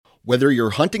Whether you're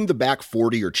hunting the back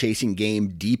 40 or chasing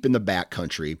game deep in the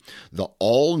backcountry, the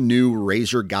all-new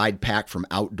Razor Guide Pack from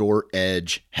Outdoor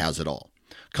Edge has it all.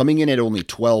 Coming in at only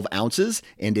 12 ounces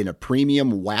and in a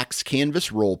premium wax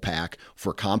canvas roll pack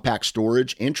for compact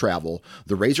storage and travel,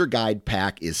 the Razor Guide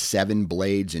Pack is 7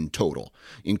 blades in total,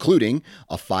 including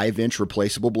a 5-inch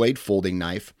replaceable blade folding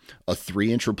knife, a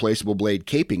 3-inch replaceable blade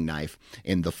caping knife,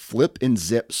 and the flip and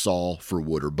zip saw for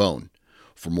wood or bone.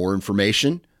 For more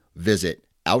information, visit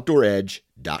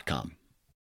OutdoorEdge.com.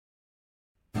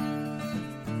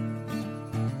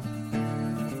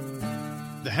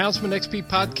 The Houndsman XP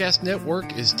Podcast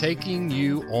Network is taking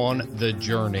you on the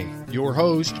journey. Your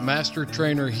host, Master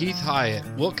Trainer Heath Hyatt,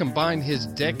 will combine his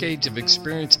decades of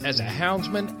experience as a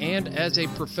houndsman and as a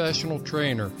professional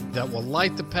trainer that will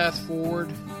light the path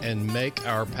forward and make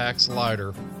our packs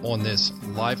lighter on this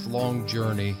lifelong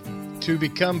journey to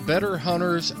become better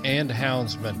hunters and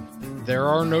houndsmen. There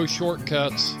are no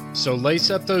shortcuts, so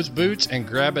lace up those boots and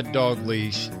grab a dog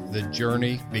leash. The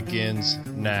journey begins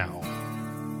now.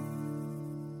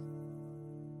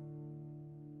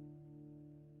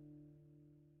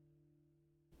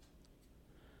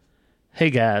 Hey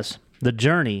guys, the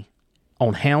journey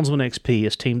on Houndsman XP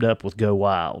is teamed up with Go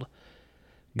Wild.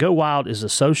 Go Wild is a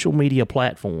social media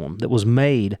platform that was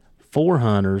made for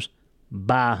hunters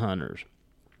by hunters.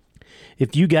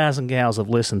 If you guys and gals have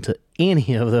listened to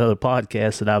any of the other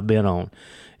podcasts that I've been on,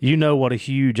 you know what a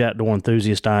huge outdoor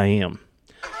enthusiast I am.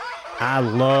 I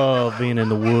love being in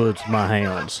the woods with my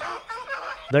hounds.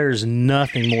 There's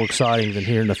nothing more exciting than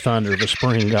hearing the thunder of a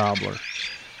spring gobbler.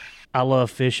 I love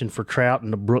fishing for trout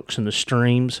in the brooks and the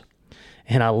streams,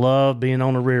 and I love being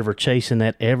on the river chasing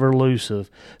that ever-elusive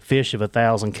fish of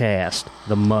 1,000 casts,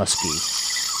 the muskie.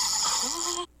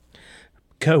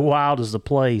 Go Wild is the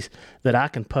place that I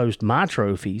can post my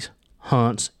trophies,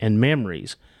 hunts, and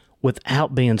memories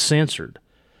without being censored.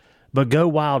 But Go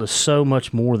Wild is so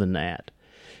much more than that.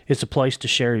 It's a place to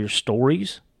share your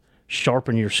stories,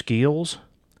 sharpen your skills,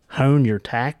 hone your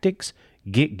tactics,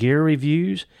 get gear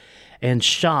reviews, and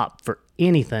shop for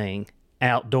anything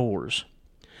outdoors.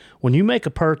 When you make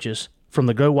a purchase from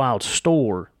the Go Wild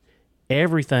store,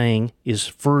 everything is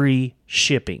free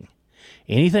shipping.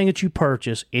 Anything that you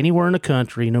purchase anywhere in the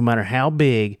country, no matter how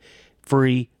big,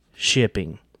 free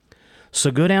shipping.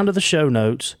 So go down to the show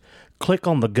notes, click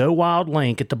on the Go Wild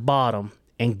link at the bottom,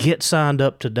 and get signed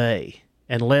up today.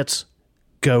 And let's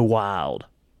go wild.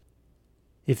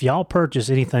 If y'all purchase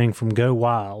anything from Go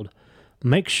Wild,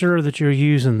 make sure that you're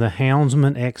using the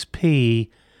Houndsman XP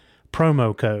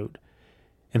promo code.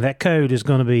 And that code is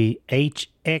going to be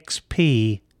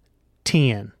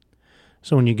HXP10.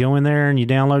 So when you go in there and you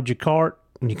download your cart,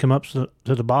 and you come up to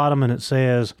the bottom and it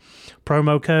says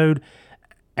promo code,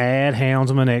 add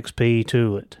Houndsman XP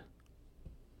to it.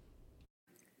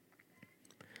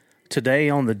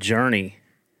 Today on the journey,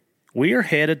 we are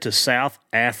headed to South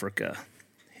Africa.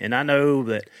 And I know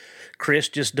that Chris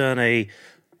just done a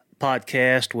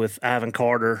podcast with Ivan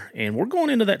Carter, and we're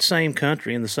going into that same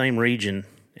country in the same region,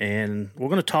 and we're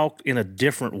going to talk in a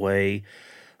different way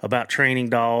about training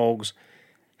dogs,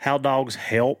 how dogs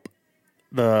help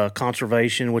the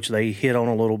conservation, which they hit on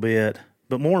a little bit,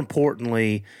 but more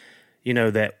importantly, you know,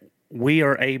 that we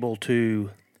are able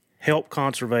to help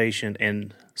conservation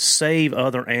and save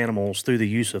other animals through the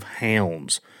use of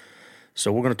hounds.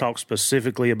 So we're going to talk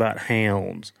specifically about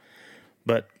hounds.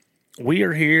 But we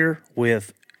are here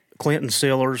with Clinton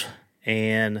Sillers,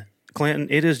 and Clinton,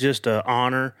 it is just an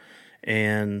honor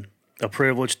and a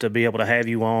privilege to be able to have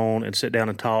you on and sit down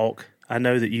and talk. I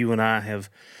know that you and I have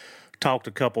talked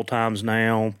a couple times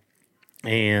now,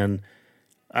 and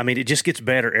I mean, it just gets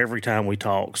better every time we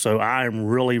talk. So I am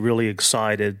really, really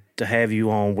excited to have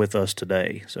you on with us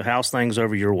today. So how's things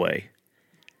over your way?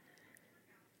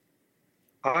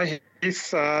 Hi,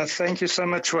 Heath. Thank you so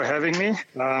much for having me.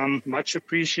 Much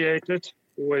appreciated.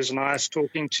 Always nice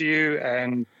talking to you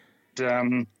and,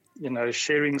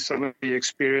 sharing some of the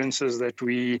experiences that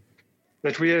we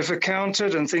have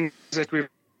encountered and things that we've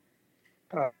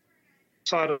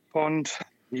side of the pond.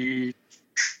 The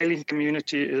trailing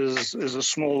community is a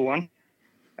small one,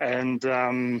 and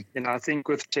I think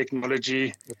with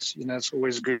technology, it's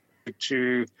always good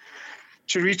to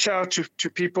reach out to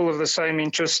people of the same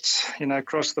interests,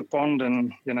 across the pond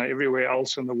and everywhere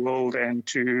else in the world, and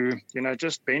to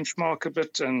just benchmark a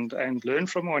bit and learn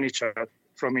from each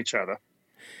other.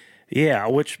 Yeah,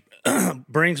 which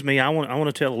brings me, I want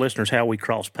to tell the listeners how we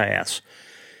cross paths,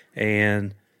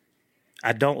 and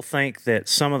I don't think that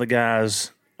some of the guys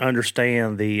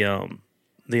understand the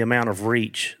amount of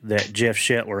reach that Jeff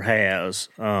Shetler has.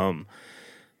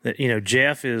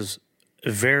 Jeff is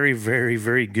very, very,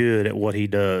 very good at what he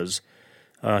does.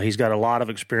 He's got a lot of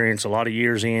experience, a lot of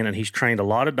years in, and he's trained a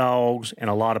lot of dogs and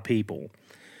a lot of people.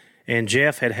 And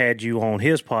Jeff had you on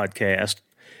his podcast,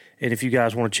 and if you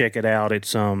guys want to check it out,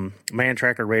 it's Man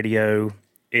Tracker Radio.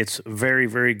 It's very,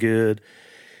 very good.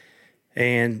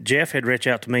 And Jeff had reached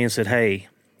out to me and said, "Hey,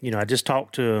 I just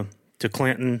talked to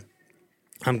Clinton.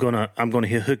 I'm gonna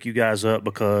hook you guys up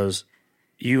because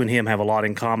you and him have a lot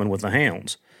in common with the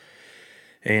hounds."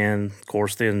 And of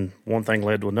course, then one thing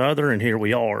led to another, and here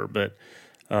we are. But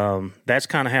that's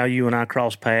kind of how you and I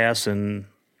cross paths. And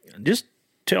just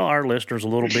tell our listeners a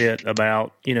little bit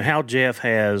about how Jeff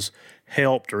has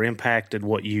helped or impacted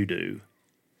what you do.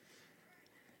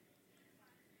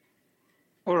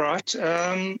 All right.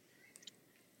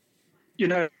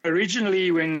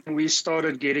 Originally when we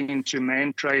started getting into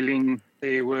man trailing,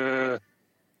 there were,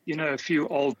 a few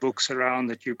old books around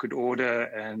that you could order,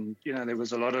 and, there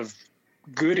was a lot of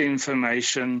good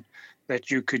information that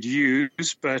you could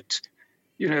use, but,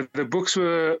 the books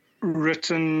were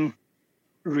written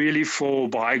really for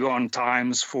bygone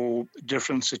times, for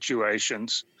different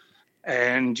situations.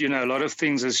 And, a lot of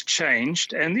things has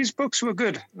changed, and these books were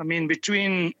good. I mean,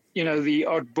 between, the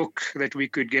odd book that we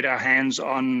could get our hands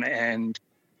on and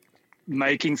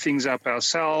making things up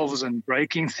ourselves and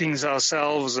breaking things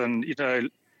ourselves and,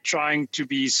 trying to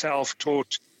be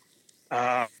self-taught,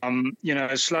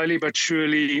 slowly but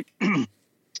surely,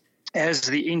 as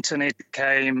the internet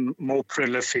became more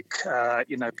prolific,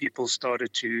 people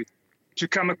started to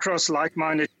come across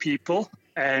like-minded people.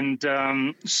 And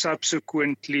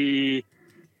subsequently,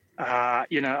 I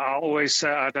always say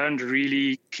I don't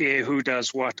really care who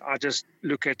does what. I just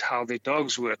look at how their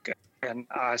dogs work. And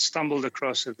I stumbled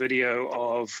across a video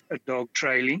of a dog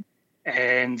trailing,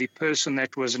 and the person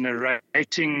that was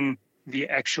narrating the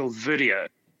actual video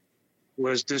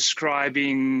was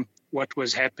describing what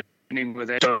was happening with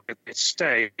that dog at that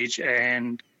stage.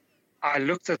 And I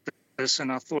looked at this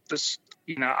and I thought this,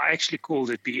 I actually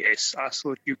called it BS. I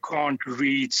thought you can't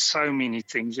read so many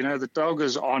things. The dog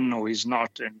is on or he's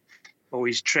not, or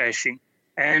he's trashing.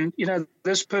 And,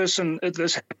 this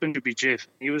happened to be Jeff.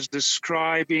 He was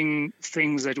describing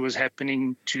things that was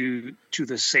happening to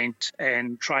the scent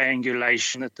and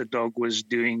triangulation that the dog was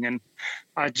doing. And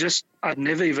I'd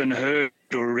never even heard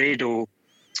or read or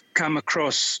come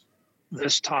across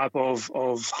this type of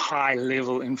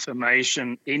high-level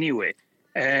information anywhere.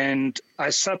 And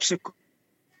I subsequently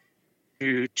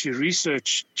to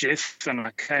research Jeff, and I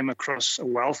came across a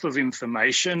wealth of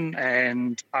information,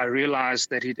 and I realized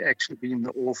that he'd actually been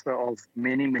the author of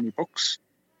many, many books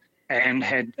and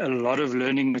had a lot of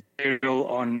learning material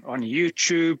on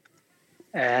YouTube.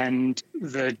 And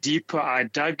the deeper I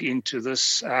dug into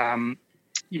this,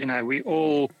 we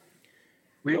all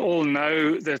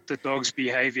know that the dog's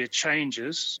behavior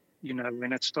changes,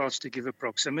 when it starts to give a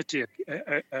proximity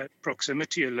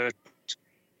alert.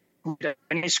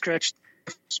 And he scratched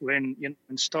when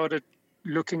started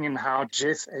looking in how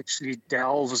Jeff actually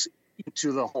delves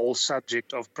into the whole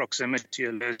subject of proximity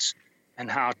alerts and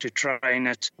how to train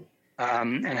it,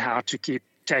 and how to keep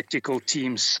tactical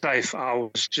teams safe. I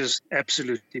was just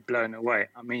absolutely blown away.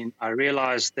 I mean, I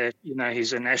realized that,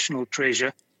 he's a national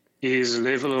treasure. His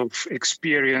level of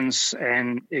experience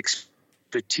and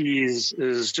expertise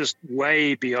is just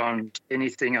way beyond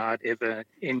anything I'd ever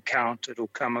encountered or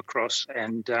come across.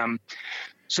 And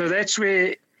so that's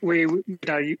where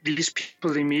these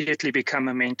people immediately become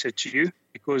a mentor to you,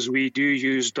 because we do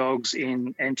use dogs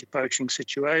in anti-poaching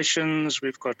situations.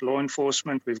 We've got law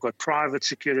enforcement, we've got private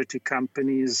security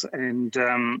companies, and,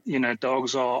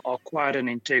 dogs are quite an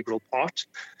integral part.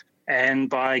 And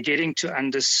by getting to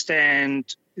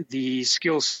understand the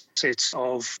skill sets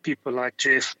of people like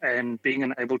Jeff and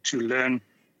being able to learn,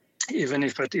 even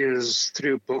if it is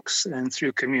through books and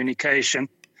through communication,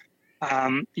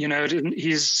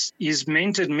 he's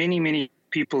mentored many, many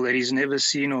people that he's never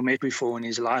seen or met before in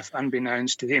his life,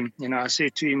 unbeknownst to him. I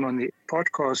said to him on the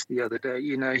podcast the other day,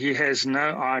 he has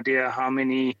no idea how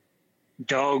many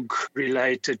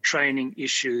dog-related training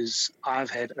issues I've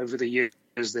had over the years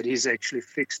that he's actually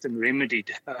fixed and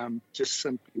remedied, just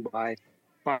simply by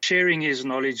sharing his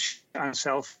knowledge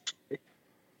unselfishly.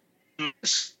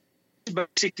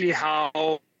 Basically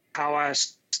how I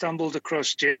stumbled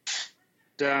across Jeff.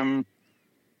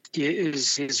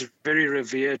 He's very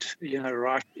revered,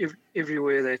 right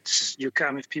everywhere that you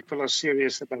come. If people are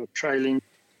serious about trailing,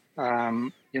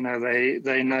 they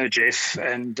know Jeff,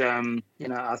 and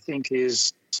I think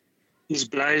he's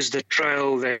blazed a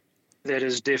trail that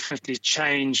has definitely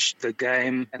changed the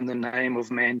game and the name of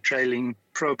man trailing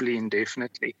probably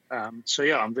indefinitely. So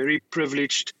I'm very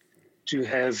privileged to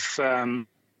have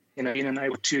been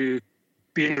able to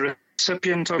be in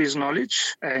recipient of his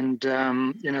knowledge, and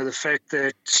the fact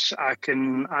that I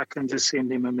can just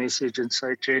send him a message and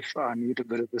say, Jeff, I need a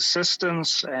bit of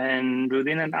assistance, and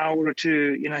within an hour or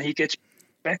two, he gets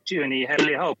back to you and he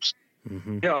happily helps.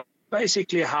 Mm-hmm. Yeah,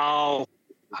 basically how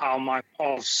my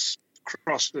paths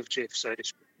crossed with Jeff, so to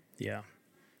speak. Yeah.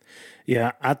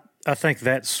 I think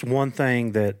that's one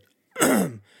thing that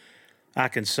I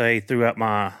can say throughout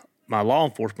my law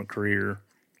enforcement career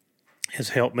has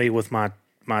helped me with my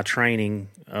training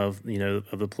of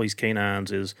the police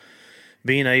canines is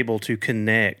being able to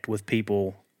connect with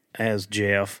people as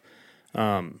Jeff.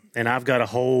 And I've got a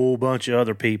whole bunch of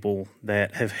other people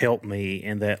that have helped me,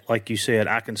 and that, like you said,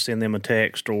 I can send them a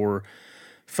text or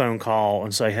phone call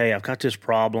and say, hey, I've got this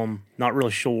problem, not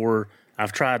really sure.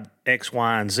 I've tried X,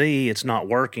 Y, and Z. It's not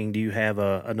working. Do you have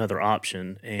another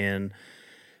option? And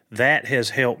that has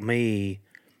helped me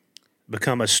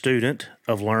become a student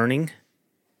of learning.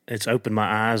 It's opened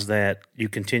my eyes that you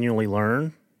continually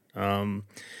learn. And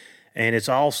it's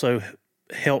also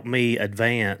helped me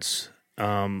advance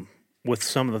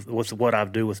with with what I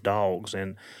do with dogs.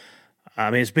 And I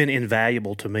mean, it's been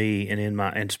invaluable to me and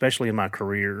especially in my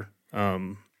career,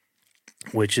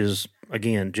 which is,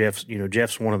 again,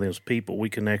 Jeff's one of those people. We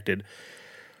connected,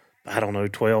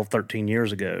 12, 13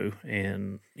 years ago.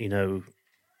 And,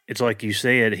 it's like you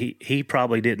said, he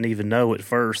probably didn't even know at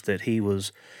first that he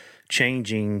was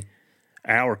changing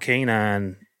our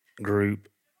canine group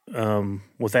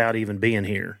without even being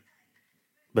here,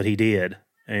 but he did.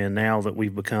 And now that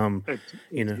we've become,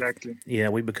 Exactly.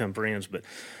 we've become friends. But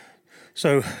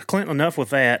so, Clinton, enough with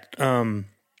that.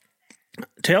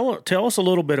 Tell us a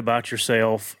little bit about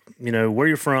yourself. Where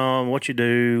you're from, what you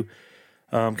do,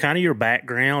 kind of your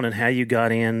background, and how you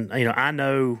got in. I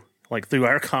know, like, through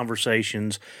our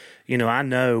conversations, I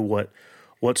know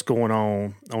what's going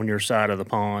on your side of the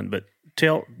pond. But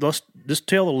let's just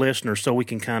tell the listeners so we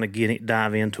can kind of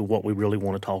dive into what we really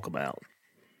want to talk about.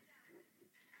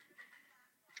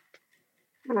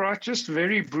 Right, just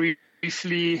very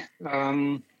briefly,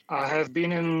 I have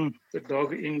been in the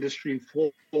dog industry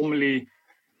formally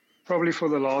probably for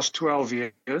the last 12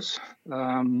 years,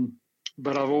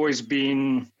 but I've always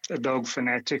been a dog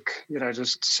fanatic,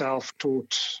 just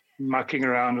self-taught, mucking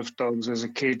around with dogs as a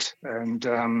kid. And,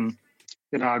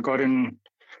 I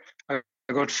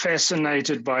got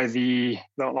fascinated by the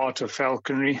art of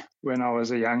falconry when I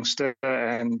was a youngster,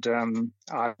 and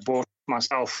I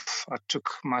took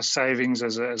my savings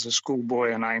as a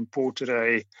schoolboy, and I imported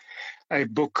a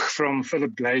book from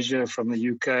Philip Glazier from the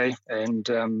UK,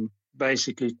 and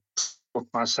basically taught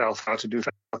myself how to do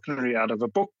falconry out of a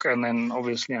book. And then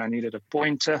obviously I needed a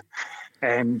pointer.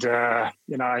 And, I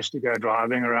used to go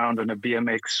driving around on a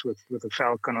BMX with a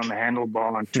falcon on the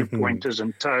handlebar and two pointers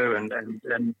in tow.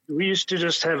 And we used to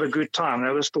just have a good time.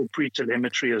 That was still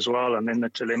pre-telemetry as well. And then the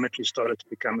telemetry started to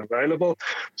become available.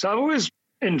 So I've always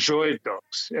enjoyed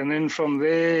dogs. And then from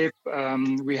there,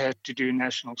 we had to do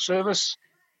national service.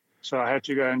 So I had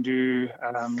to go and do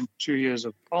 2 years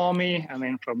of army. And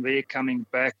then from there, coming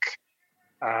back,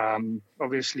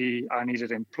 obviously, I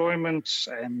needed employment,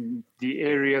 and the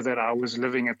area that I was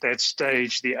living at that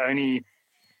stage, the only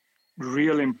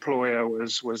real employer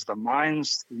was the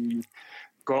mines. The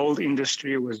gold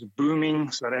industry was booming.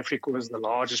 South Africa was the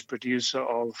largest producer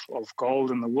of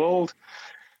gold in the world.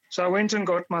 So I went and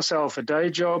got myself a day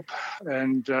job,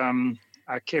 and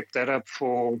I kept that up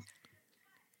for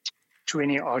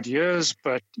 20 odd years.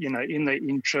 But, in the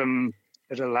interim,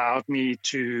 it allowed me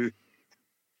to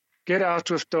get out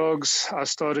with dogs. I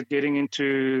started getting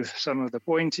into some of the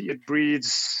pointy-eared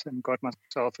breeds and got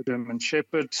myself a German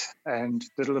Shepherd and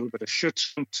did a little bit of Shih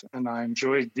Tzu, and I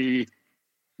enjoyed the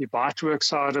bite work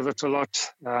side of it a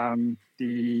lot.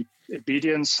 The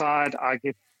obedience side, I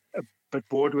get a bit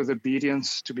bored with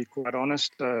obedience, to be quite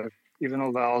honest. Even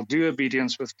although I'll do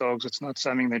obedience with dogs, it's not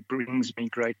something that brings me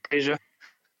great pleasure.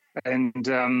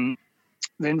 And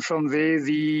then from there,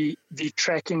 the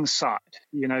tracking side,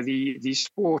 the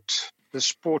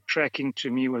sport tracking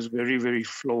to me was very, very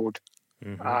flawed.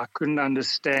 Mm-hmm. I couldn't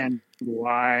understand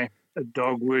why a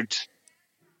dog would,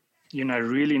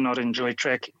 really not enjoy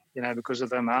tracking, because of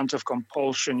the amount of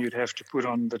compulsion you'd have to put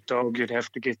on the dog. You'd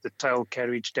have to get the tail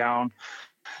carriage down.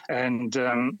 And,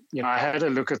 I had a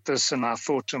look at this and I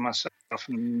thought to myself,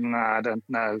 I don't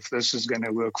know if this is going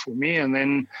to work for me. And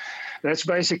then that's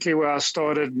basically where I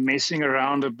started messing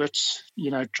around a bit,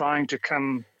 trying to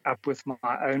come up with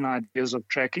my own ideas of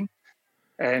tracking.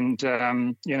 And,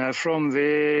 from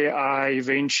there, I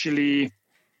eventually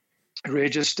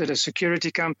registered a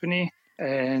security company,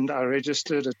 and I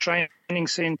registered a training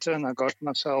center, and I got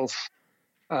myself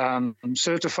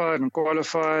certified and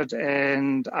qualified,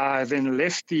 and I then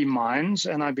left the mines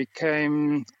and I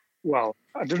became, well,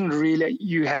 I didn't really,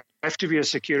 you have to be a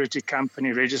security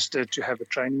company registered to have a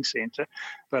training center,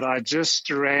 but I just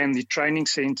ran the training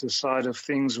center side of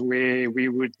things where we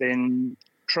would then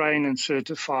train and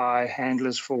certify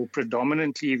handlers for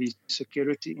predominantly the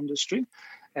security industry.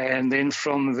 And then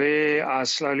from there, I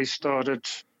slowly started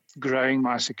growing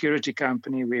my security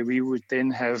company where we would then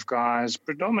have guys,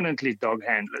 predominantly dog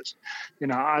handlers,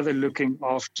 either looking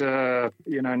after,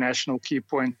 national key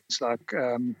points like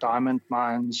diamond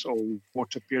mines or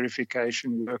water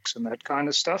purification works and that kind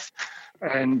of stuff.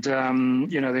 And,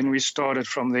 then we started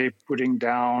from there putting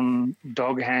down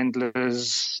dog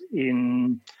handlers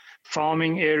in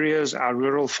farming areas. Our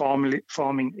rural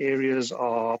farming areas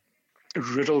are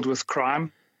riddled with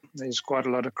crime. There's quite a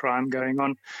lot of crime going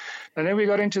on. And then we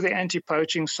got into the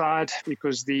anti-poaching side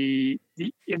because the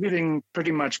everything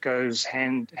pretty much goes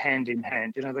hand in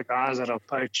hand. The guys that are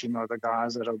poaching are the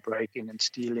guys that are breaking and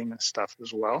stealing and stuff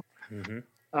as well.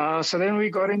 Mm-hmm. So then we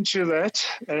got into that,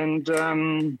 and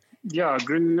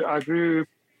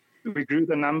we grew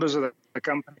the numbers of the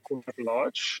company quite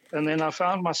large. And then I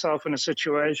found myself in a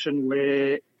situation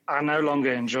where I no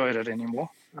longer enjoyed it anymore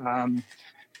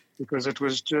because it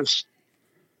was just,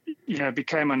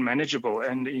 became unmanageable.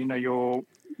 And, your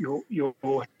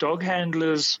dog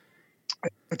handlers,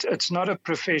 it's not a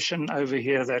profession over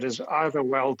here that is either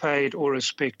well paid or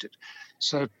respected.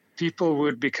 So people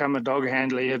would become a dog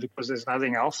handler here because there's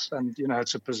nothing else. And,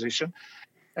 it's a position.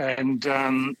 And,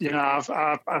 I've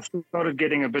started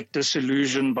getting a bit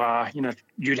disillusioned by,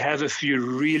 you'd have a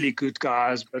few really good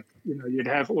guys, but, you'd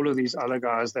have all of these other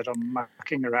guys that are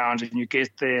mucking around, and you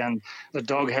get there and the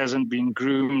dog hasn't been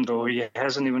groomed or he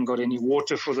hasn't even got any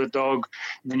water for the dog.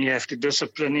 And then you have to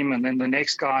discipline him, and then the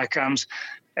next guy comes.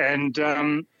 And,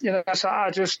 so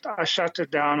I shut it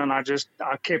down, and I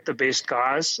kept the best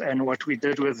guys. And what we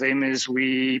did with them is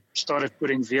we started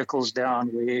putting vehicles down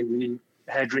where we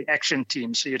had reaction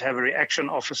teams. So you'd have a reaction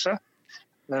officer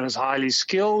that is highly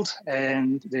skilled,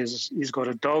 and he's got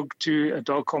a dog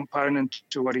component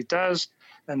to what he does.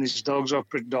 And these dogs are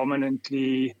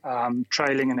predominantly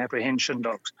trailing and apprehension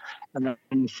dogs. And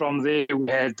then from there, we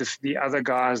had the other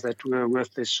guys that were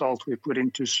with the salt. We put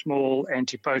into small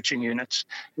anti-poaching units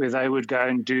where they would go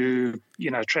and do,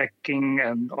 tracking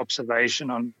and observation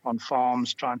on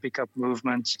farms, try and pick up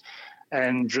movements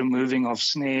and removing of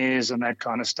snares and that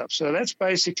kind of stuff. So that's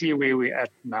basically where we're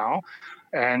at now.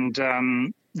 And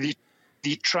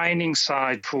the training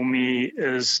side for me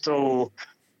is still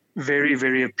very,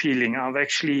 very appealing. I've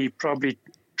actually probably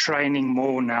training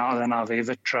more now than I've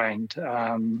ever trained.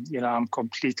 I'm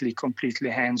completely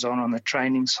hands-on on the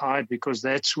training side because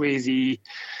that's where the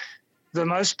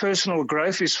most personal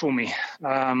growth is for me.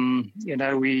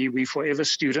 We forever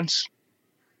students.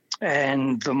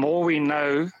 And the more we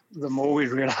know, the more we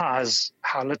realize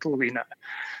how little we know.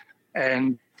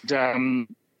 And,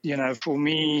 for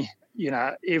me,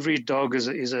 every dog is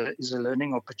a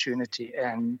learning opportunity.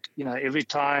 And, every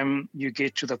time you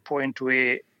get to the point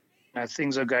where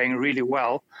things are going really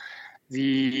well,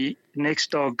 the next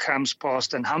dog comes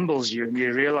past and humbles you, and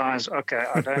you realize, okay,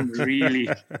 I don't really,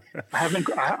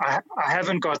 I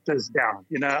haven't got this down.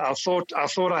 I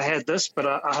thought I had this, but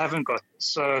I haven't got this.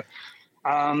 So,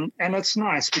 and it's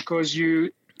nice because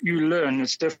you learn.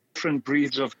 It's different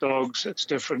breeds of dogs. It's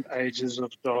different ages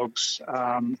of dogs,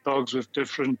 dogs with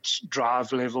different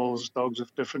drive levels, dogs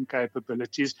with different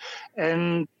capabilities.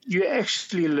 And you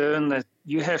actually learn that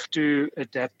you have to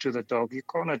adapt to the dog. You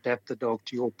can't adapt the dog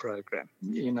to your program.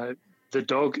 The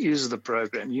dog is the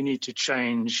program. You need to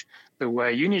change the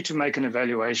way. You need to make an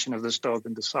evaluation of this dog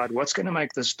and decide what's going to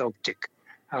make this dog tick.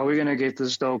 How are we going to get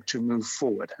this dog to move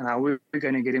forward? And how are we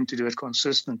going to get him to do it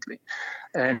consistently?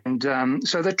 And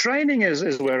so the training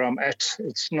is where I'm at.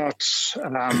 It's not,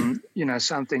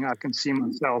 something I can see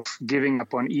myself giving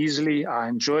up on easily. I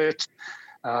enjoy it.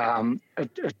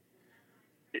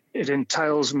 It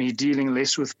entails me dealing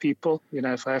less with people.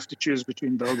 If I have to choose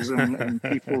between dogs and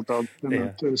people, dogs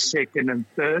to second and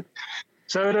third.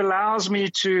 So it allows me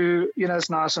to, it's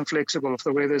nice and flexible. If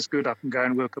the weather's good, I can go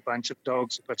and work a bunch of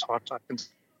dogs. If it's hot, I can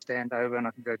stand over and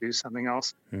I can go do something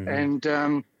else. Mm-hmm.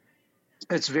 And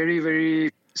it's very,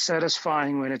 very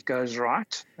satisfying when it goes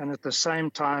right. And at the same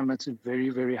time, it's very,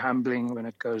 very humbling when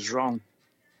it goes wrong.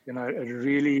 It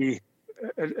really,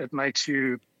 it makes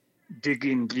you dig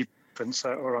in deep and say,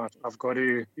 all right, I've got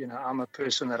to, I'm a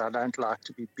person that I don't like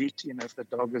to be beat. If the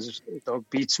dog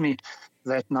beats me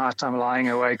that night, I'm lying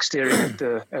awake staring at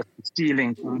the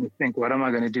ceiling trying to think, what am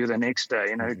I going to do the next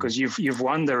day? Because you've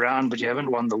won the round, but you haven't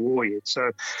won the war yet.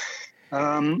 So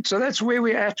So that's where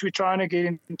we're at. We're trying to get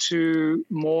into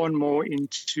more and more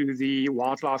into the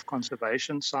wildlife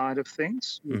conservation side of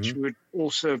things, which would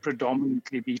also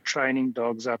predominantly be training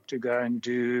dogs up to go and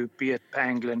do, be it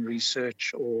pangolin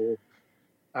research or,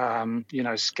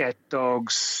 scat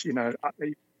dogs,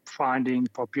 finding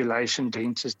population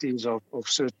densities of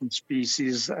certain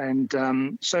species. And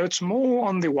so it's more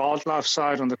on the wildlife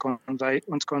side, on the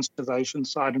conservation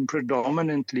side, and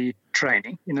predominantly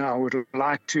training. I would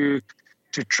like to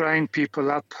train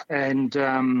people up, and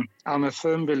I'm a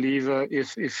firm believer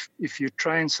if you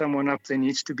train someone up, there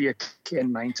needs to be a care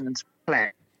and maintenance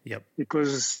plan. Yep.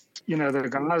 Because the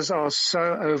guys are so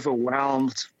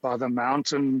overwhelmed by the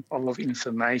mountain of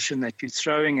information that you're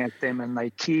throwing at them, and they're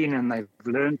keen and they've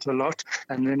learned a lot,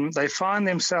 and then they find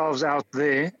themselves out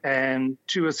there, and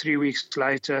 2 or 3 weeks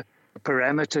later a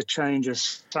parameter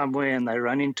changes somewhere and they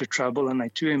run into trouble and they're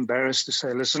too embarrassed to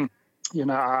say, listen,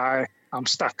 I'm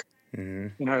stuck.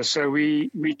 So we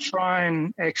try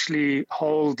and actually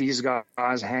hold these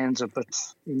guys' hands a bit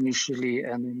initially,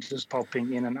 and then just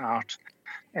popping in and out,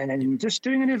 and then just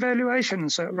doing an evaluation.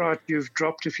 So, right, you've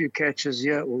dropped a few catches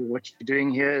here, or what you're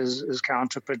doing here is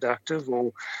counterproductive,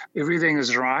 or everything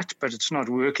is right, but it's not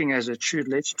working as it should.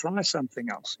 Let's try something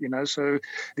else. So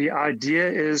the idea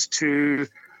is to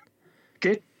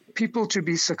get people to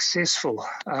be successful,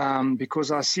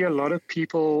 because I see a lot of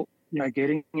people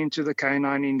getting into the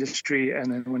canine industry,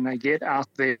 and then when they get out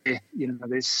there,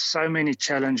 there's so many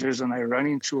challenges, and they run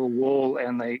into a wall,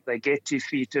 and they get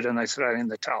defeated, and they throw in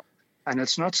the towel. And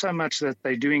it's not so much that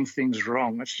they're doing things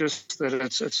wrong; it's just that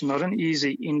it's not an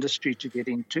easy industry to get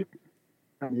into.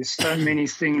 And there's so many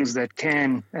things that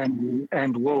can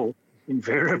and will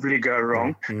invariably go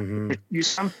wrong. But you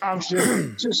sometimes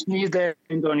just need that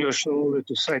hand on your shoulder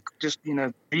to say, just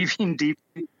breathe in deep,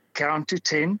 count to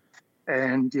 10.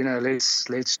 And,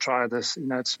 let's try this.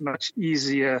 It's much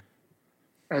easier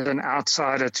as an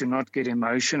outsider to not get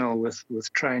emotional with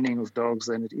training of dogs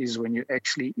than it is when you're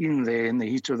actually in there in the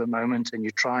heat of the moment and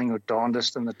you're trying your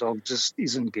darndest and the dog just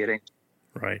isn't getting it.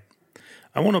 Right.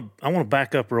 I want to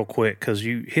back up real quick because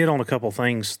you hit on a couple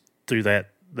things through that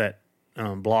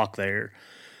block there.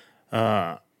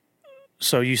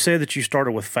 So you said that you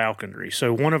started with falconry.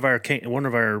 So one of our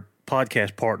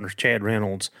podcast partners, Chad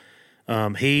Reynolds,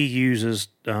 he uses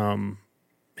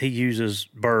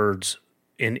birds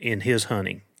in his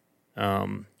hunting,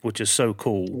 which is so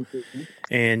cool.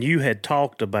 And you had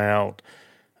talked about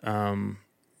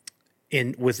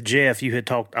with Jeff.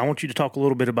 I want you to talk a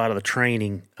little bit about the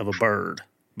training of a bird,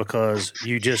 because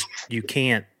you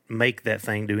can't make that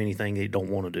thing do anything they don't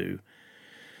want to do.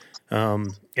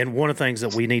 And one of the things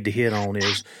that we need to hit on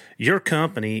is your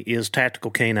company is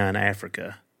Tactical Canine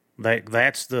Africa.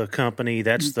 That's the company.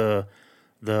 That's the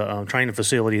training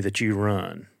facility that you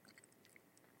run.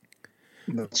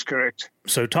 That's correct.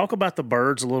 So talk about the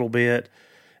birds a little bit,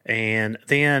 and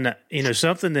then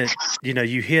something that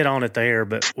you hit on it there.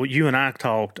 But what you and I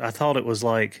talked, I thought it was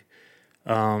like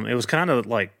it was kind of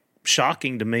like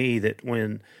shocking to me that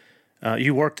when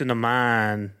you worked in the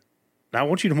mine. I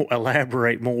want you to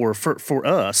elaborate more for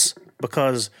us,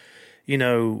 because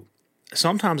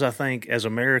sometimes I think as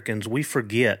Americans we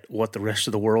forget what the rest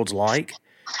of the world's like.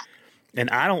 And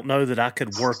I don't know that I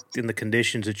could work in the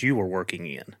conditions that you were working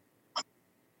in.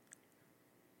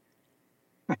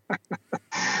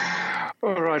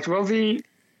 All right. Well, the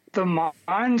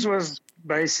mines was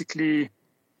basically,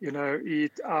 I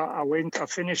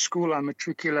finished school, I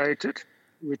matriculated,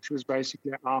 which was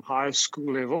basically our highest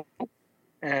school level.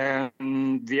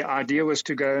 And the idea was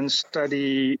to go and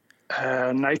study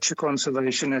nature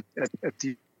conservation at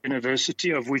the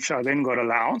university, of which I then got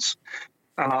allowance.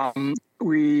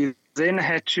 We then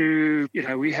had to,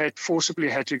 we had forcibly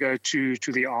had to go to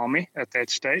the army at that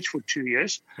stage for 2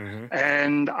 years.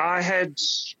 And I had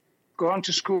gone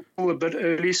to school a bit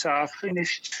early, so I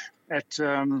finished at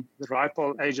the ripe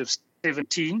old age of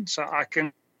 17. So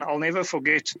I'll never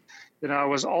forget that I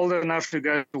was old enough to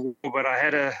go to war, but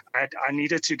I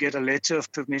needed to get a letter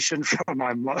of permission from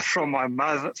my mom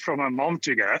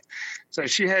to go. So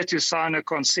she had to sign a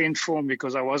consent form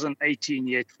because I wasn't 18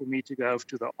 yet for me to go off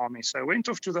to the army. So I went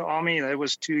off to the army. That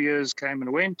was 2 years, came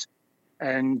and went.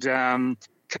 And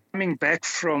coming back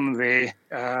from there,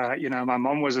 my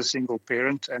mom was a single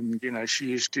parent, and, she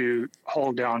used to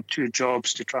hold down 2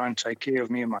 jobs to try and take care of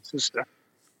me and my sister.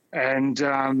 And,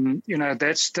 at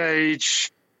that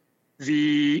stage,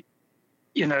 the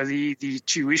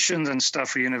tuitions and stuff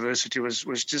for university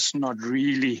was just not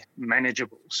really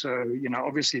manageable. So,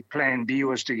 obviously plan B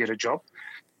was to get a job.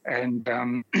 And,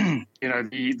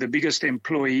 the biggest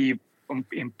employee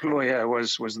employer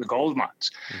was the gold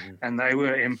mines, and they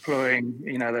were employing,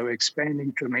 they were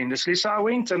expanding tremendously. So I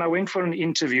went for an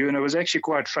interview, and it was actually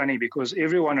quite funny because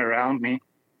everyone around me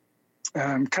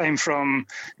came from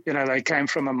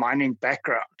a mining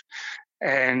background,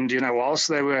 and whilst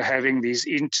they were having these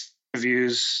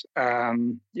interviews,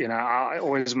 I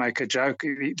always make a joke.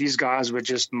 These guys were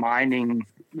just mining,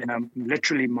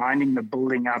 literally mining the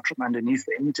building out from underneath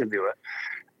the interviewer.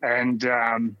 And,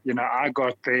 I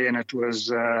got there, and it was,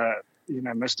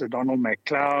 Mr. Donald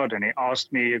McLeod, and he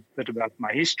asked me a bit about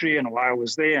my history and why I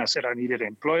was there. I said I needed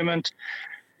employment.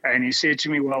 And he said to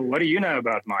me, well, what do you know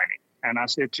about mining? And I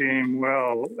said to him,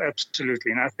 well,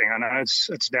 absolutely nothing. I know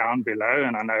it's down below,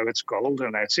 and I know it's gold,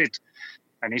 and that's it.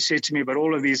 And he said to me, but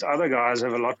all of these other guys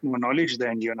have a lot more knowledge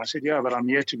than you. And I said, yeah, but I'm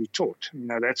here to be taught.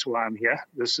 That's why I'm here.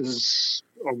 This is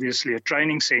obviously a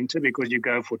training center because you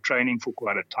go for training for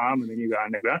quite a time, and then you go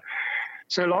underground.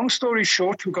 So long story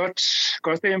short, we got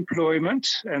the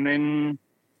employment, and then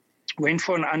went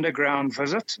for an underground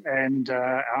visit. And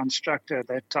our instructor at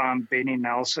that time, Benny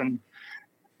Nelson,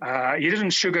 he didn't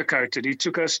sugarcoat it. He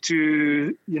took us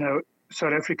to,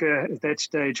 South Africa at that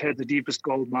stage had the deepest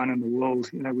gold mine in the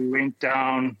world. We went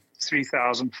down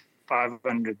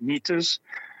 3,500 meters,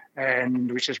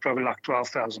 which is probably like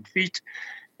 12,000 feet.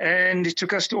 And he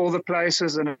took us to all the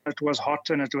places, and it was hot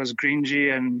and it was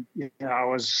gringy, and I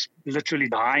was literally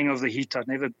dying of the heat. I'd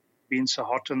never been so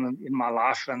hot in my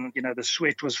life, and the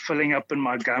sweat was filling up in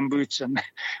my gumboots. And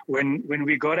when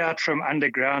we got out from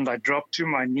underground, I dropped to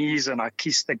my knees and I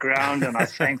kissed the ground and I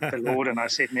thanked the Lord, and I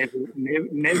said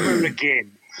never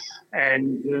again.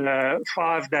 And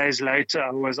 5 days later,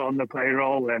 I was on the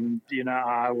payroll, and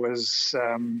I was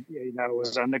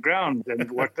underground.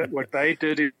 And what they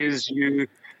did is you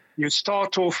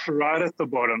start off right at the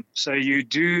bottom, so you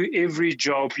do every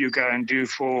job you go and do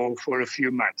for a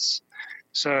few months.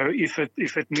 So if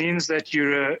it means that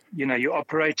you're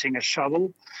operating a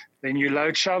shovel, then you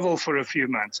load shovel for a few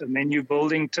months, and then you're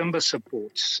building timber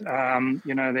supports. Then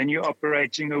you're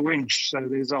operating a winch. So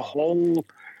there's a whole,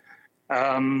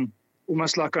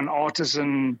 almost like an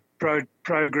artisan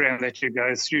program that you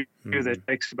go through that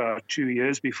takes about 2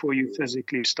 years before you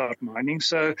physically start mining.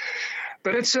 So,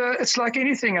 but it's like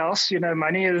anything else.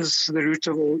 Money is the root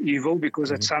of all evil,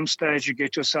 because at some stage you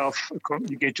get yourself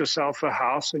a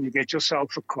house and you get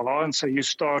yourself a car, and so you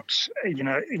start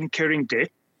incurring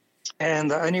debt, and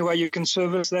the only way you can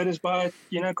service that is by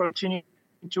continuing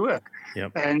to work.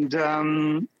 Yep. And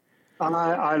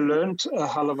I learned a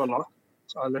hell of a lot.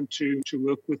 So I learned to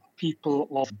work with people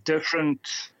of different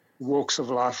walks of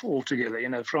life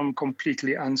altogether, from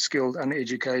completely unskilled,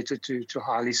 uneducated to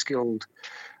highly skilled.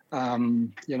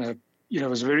 It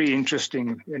was very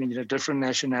interesting, different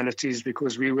nationalities,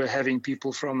 because we were having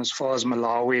people from as far as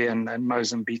Malawi and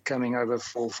Mozambique coming over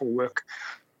for work.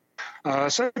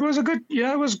 So it was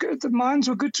it was good. The mines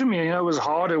were good to me. It was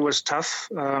hard. It was tough.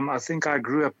 I think I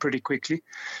grew up pretty quickly,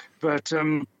 but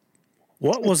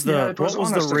what was the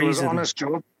reason? It was an honest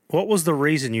job. What was the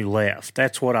reason you left?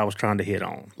 That's what I was trying to hit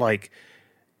on. Like,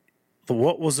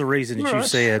 what was the reason that you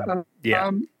said?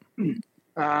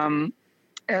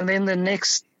 And then the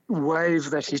next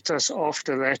wave that hit us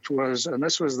after that was, and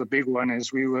this was the big one,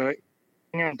 is we were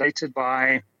inundated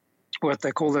by what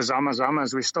they call the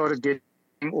zama-zamas. We started getting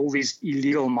all these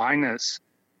illegal miners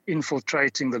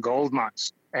infiltrating the gold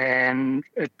mines, and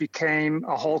it became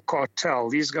a whole cartel.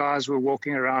 These guys were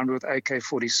walking around with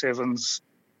AK-47s.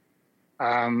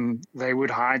 They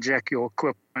would hijack your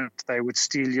equipment. They would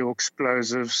steal your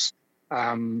explosives.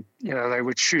 They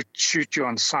would shoot you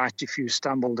on sight if you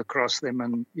stumbled across them,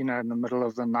 and in the middle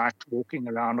of the night walking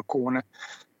around a corner.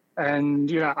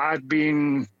 And I'd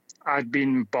been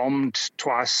bombed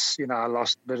twice. I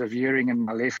lost a bit of hearing in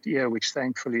my left ear, which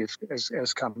thankfully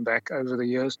has come back over the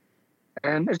years.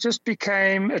 And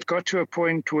it got to a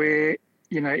point where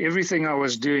everything I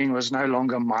was doing was no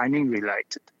longer mining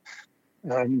related.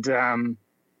 And,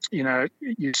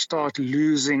 you start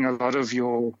losing a lot of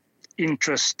your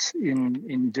interest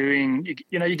in doing,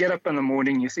 you get up in the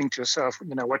morning, you think to yourself,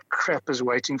 what crap is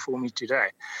waiting for me today?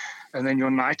 And then your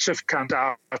night shift comes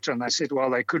out, and they said, well,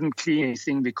 they couldn't clean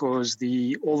anything because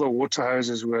all the water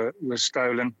hoses were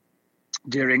stolen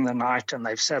during the night, and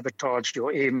they've sabotaged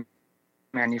your air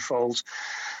manifolds.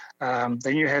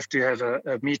 Then you have to have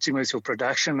a meeting with your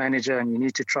production manager, and you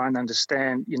need to try and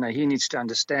understand, he needs to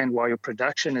understand why your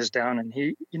production is down, and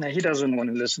he doesn't want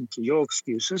to listen to your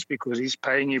excuses because he's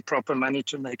paying you proper money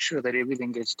to make sure that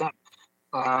everything gets done.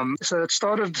 So it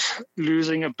started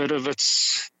losing a bit of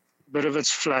its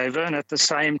flavor, and at the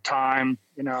same time,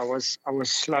 I was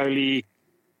slowly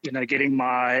getting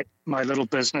my little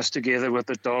business together with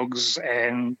the dogs,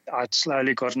 and I'd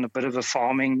slowly gotten a bit of a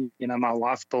farming. My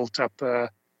wife built up a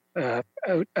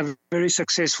very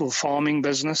successful farming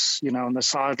business, on the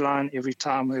sideline. Every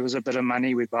time there was a bit of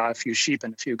money, we'd buy a few sheep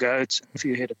and a few goats, and a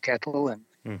few head of cattle, and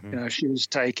she was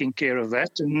taking care of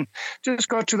that. And just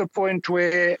got to the point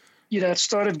where it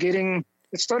started getting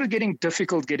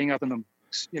difficult getting up in the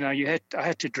mornings. I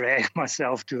had to drag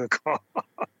myself to the car,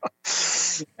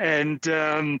 and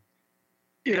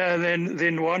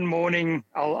then one morning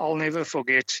I'll never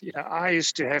forget. I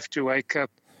used to have to wake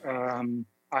up.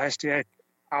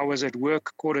 I was at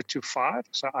work 4:45,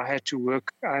 so I had to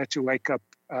wake up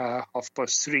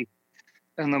 3:30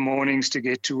 in the mornings to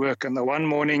get to work. And the one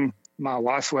morning, my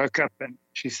wife woke up and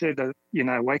she said,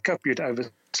 wake up, you'd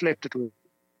overslept. It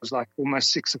was like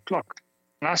almost 6 o'clock.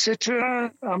 And I said to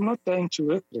her, I'm not going to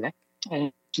work today.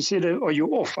 And she said, are you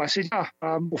off? I said, yeah,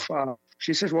 I'm off.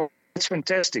 She said, well, that's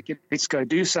fantastic. Let's go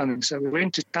do something. So we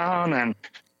went to town and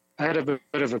I had a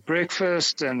bit of a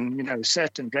breakfast and,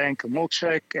 sat and drank a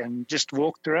milkshake and just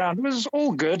walked around. It was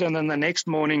all good. And then the next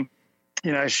morning,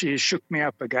 she shook me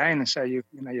up again and said,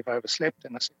 you've overslept.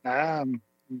 And I said, no, I'm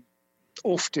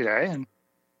off today. And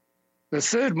the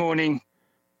third morning,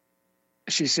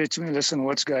 she said to me, listen,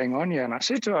 what's going on here? And I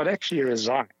said to her, I'd actually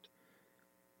resigned.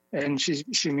 And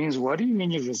she means, what do you mean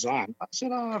you resigned? I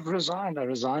said, I've resigned. I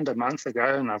resigned a month ago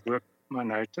and I've worked my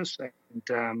notice.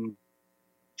 And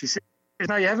she said,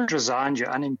 no, you haven't resigned,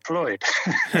 you're unemployed.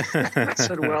 I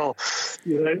said, well,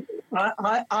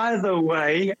 either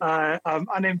way, I'm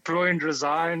unemployed,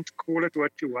 resigned, call it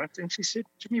what you want. And she said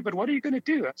to me, but what are you going to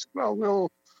do? I said, well,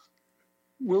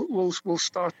 we'll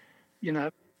start,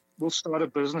 we'll start a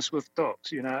business with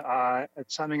dogs.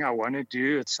 It's something I want to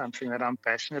do. It's something that I'm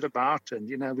passionate about.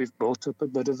 And, we've built up a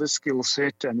bit of a skill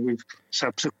set and we've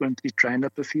subsequently trained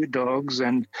up a few dogs.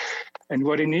 And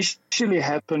what initially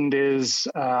happened is,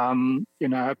 a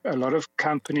lot of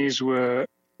companies a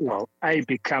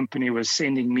big company was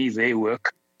sending me their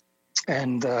work.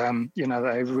 And,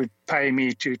 they would pay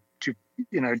me to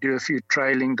do a few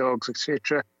trailing dogs,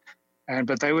 etc.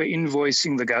 But they were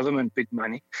invoicing the government big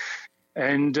money.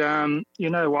 And,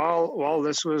 while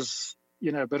this was,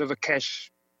 a bit of a cash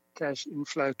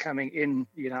inflow coming in,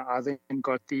 I then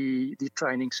got the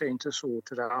training center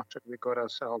sorted out and we got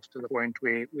ourselves to the point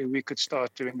where we could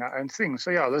start doing our own thing.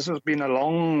 So, this has been a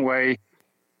long way,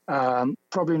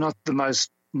 probably not the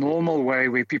most normal way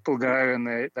where people go and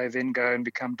they then go and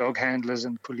become dog handlers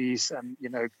and police and,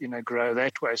 grow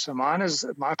that way. So my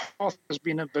path has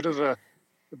been a bit of a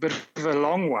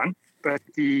long one. But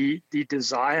the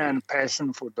desire and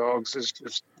passion for dogs has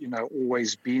just,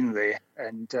 always been there.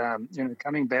 And,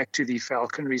 coming back to the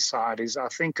falconry side is I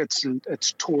think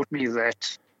it's taught me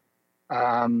that,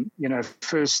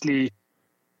 firstly,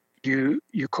 you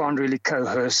can't really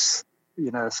coerce,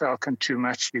 a falcon too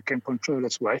much. You can control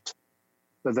its weight,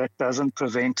 but that doesn't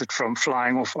prevent it from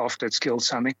flying off after it's killed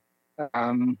something.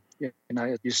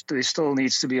 There still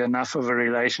needs to be enough of a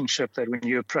relationship that when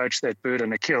you approach that bird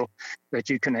in a kill,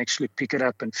 that you can actually pick it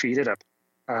up and feed it up,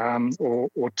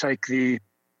 or take the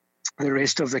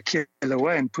rest of the kill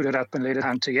away and put it up and let it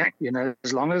hunt again.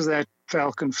 As long as that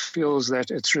falcon feels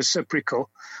that it's reciprocal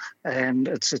and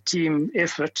it's a team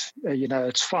effort,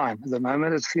 it's fine. The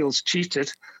moment it feels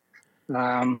cheated,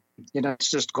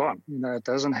 it's just gone. It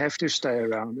doesn't have to stay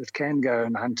around. It can go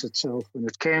and hunt itself, and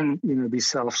it can, be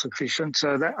self-sufficient.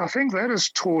 So I think that has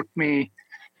taught me,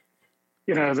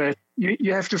 that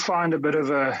you have to find a bit of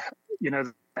the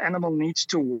animal needs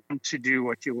to want to do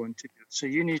what you want to do. So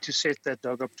you need to set that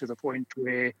dog up to the point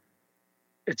where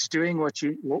it's doing what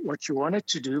you want it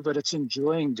to do, but it's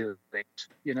enjoying doing it.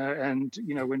 And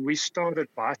when we started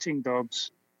biting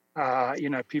dogs,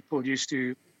 people used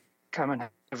to come and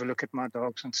have a look at my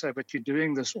dogs and say, but you're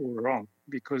doing this all wrong,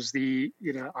 because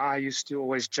I used to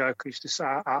always joke. I used to say,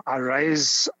 I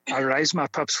raise my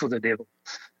pups for the devil.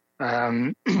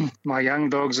 My young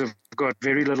dogs have got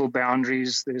very little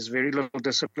boundaries. There's very little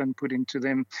discipline put into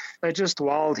them. They're just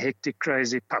wild, hectic,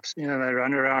 crazy pups. They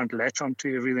run around, latch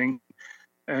onto everything.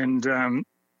 And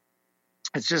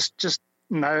it's just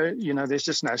no, there's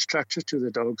just no structure to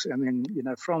the dogs. And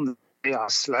then, from there, I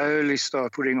slowly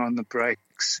start putting on the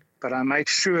brakes. But I make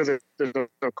sure that the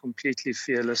dogs are completely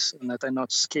fearless and that they're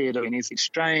not scared of anything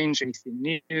strange,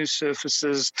 anything new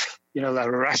surfaces. They'll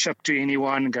rush up to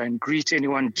anyone, go and greet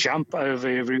anyone, jump over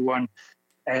everyone.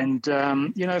 And,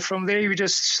 from there, you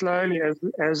just slowly,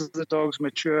 as the dogs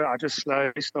mature, I just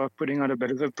slowly start putting on a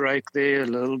bit of a brake there, a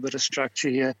little bit of structure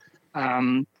here.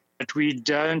 we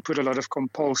don't put a lot of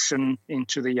compulsion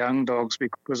into the young dogs,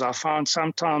 because I found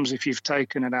sometimes if you've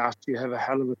taken it out, you have a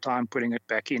hell of a time putting it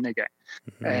back in again.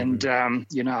 And,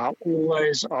 I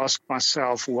always ask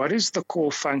myself, what is the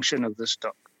core function of this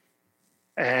dog?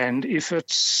 And if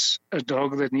it's a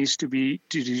dog that needs to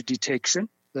do detection,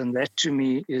 then that to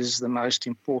me is the most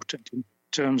important in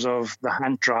terms of the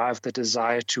hunt drive, the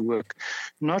desire to work.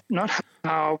 Not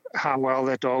how well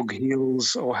that dog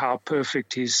heals or how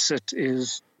perfect his sit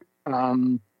is.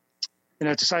 It's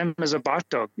the same as a bite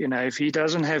dog. If he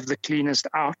doesn't have the cleanest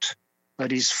out,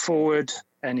 but he's forward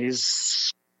and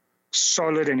he's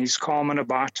solid and he's calm on a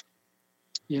bite,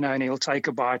 and he'll take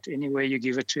a bite anywhere you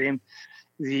give it to him.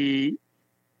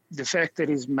 The fact that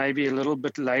he's maybe a little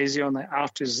bit lazy on the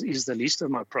out is the least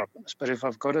of my problems. But if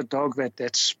I've got a dog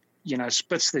that's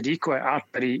spits the decoy out,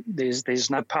 but there's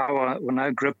no power or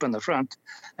no grip in the front,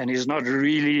 and he's not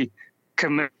really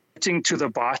committing to the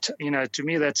bite, to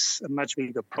me that's a much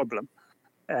bigger problem.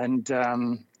 And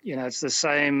it's the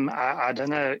same. I don't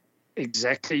know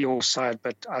exactly your side,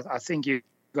 but I think you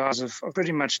guys are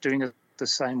pretty much doing it the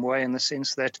same way, in the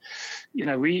sense that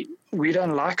we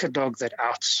don't like a dog that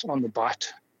outs on the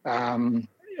bite.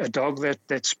 A dog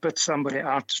that spits somebody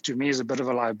out, to me, is a bit of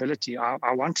a liability.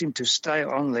 I want him to stay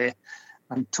on there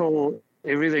until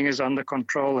everything is under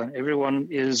control and everyone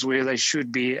is where they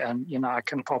should be, and I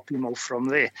can pop him off from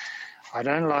there. I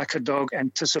don't like a dog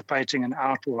anticipating an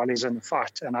out while he's in a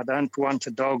fight, and I don't want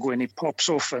a dog when he pops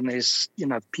off and there's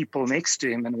people next to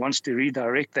him and wants to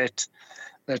redirect that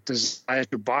desire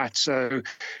to bite. So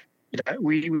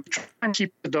we try and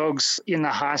keep the dogs in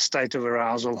a high state of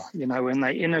arousal. When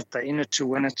they're in it to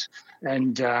win it.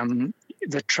 And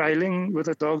the trailing with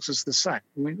the dogs is the same.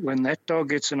 When that dog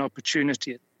gets an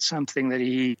opportunity, it's something that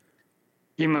he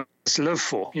must live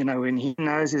for. When he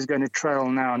knows he's going to trail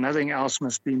now, nothing else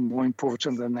must be more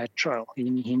important than that trail. He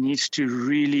needs to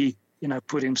really,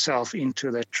 put himself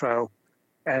into that trail.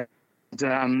 And,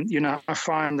 I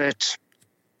find that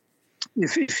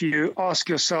if you ask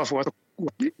yourself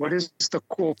what is the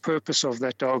core purpose of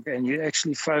that dog, and you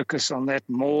actually focus on that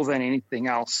more than anything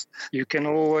else, you can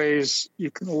always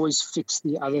fix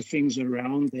the other things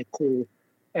around that core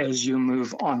as you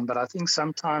move on. But I think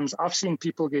sometimes I've seen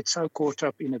people get so caught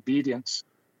up in obedience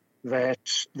that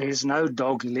there's no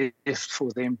dog left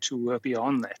for them to work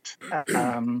beyond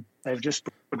that. They've just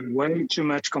put way too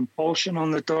much compulsion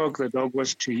on the dog. The dog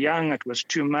was too young. It was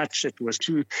too much. It was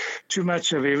too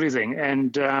much of everything.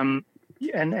 And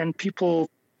people,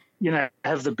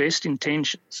 have the best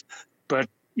intentions, but,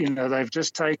 they've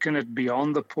just taken it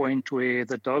beyond the point where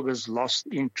the dog has lost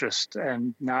interest.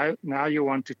 And now you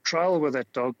want to trail with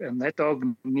that dog, and that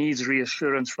dog needs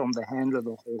reassurance from the handler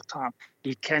the whole time.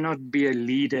 He cannot be a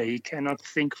leader. He cannot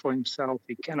think for himself.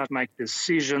 He cannot make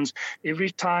decisions. Every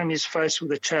time he's faced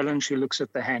with a challenge, he looks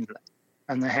at the handler,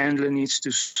 and the handler needs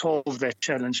to solve that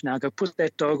challenge. Now go put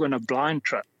that dog on a blind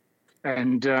trail,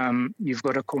 and you've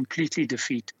got a completely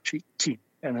defeated team.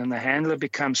 And then the handler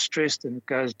becomes stressed, and it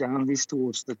goes down this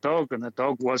towards the dog, and the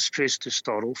dog was stressed to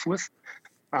start off with.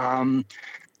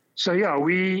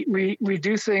 We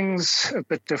do things a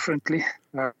bit differently.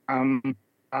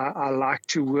 I like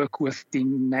to work with the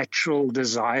natural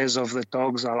desires of the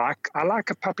dogs. I like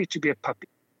a puppy to be a puppy.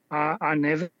 I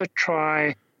never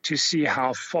try to see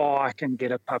how far I can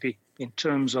get a puppy in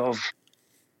terms of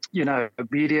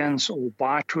obedience or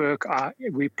bite work.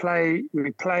 We play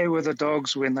with the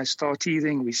dogs. When they start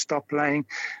teething, we stop playing.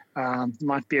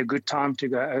 Might be a good time to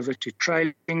go over to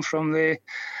trailing from there.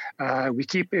 We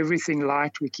keep everything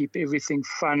light. We keep everything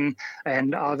fun.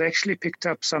 And I've actually picked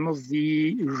up some of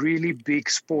the really big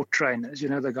sport trainers,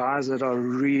 the guys that are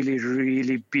really,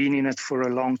 really been in it for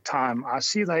a long time. I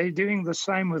see they're doing the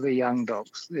same with the young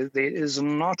dogs.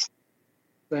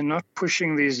 They're not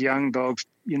pushing these young dogs,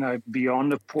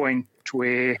 beyond a point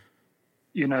where,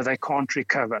 they can't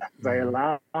recover. They're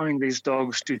allowing these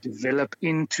dogs to develop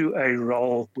into a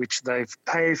role which they've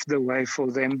paved the way for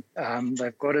them.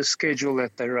 They've got a schedule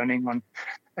that they're running on.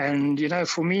 And,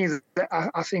 for me,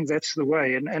 I think that's the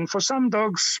way. And for some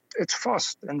dogs, it's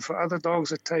fast. And for other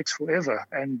dogs, it takes forever.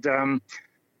 And,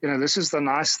 this is the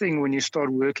nice thing when you start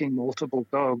working multiple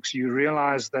dogs. You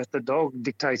realize that the dog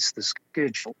dictates the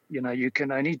schedule. You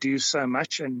can only do so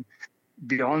much, and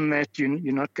beyond that,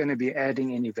 you're not going to be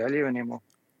adding any value anymore.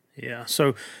 Yeah.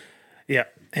 So,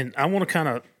 and I want to kind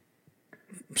of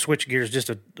switch gears just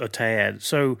a tad.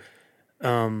 So,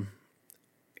 can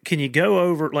you go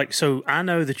over, so I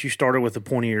know that you started with the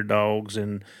pointy-eared dogs,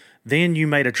 and then you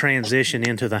made a transition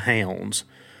into the hounds.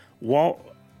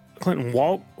 Clinton,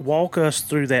 walk us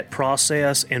through that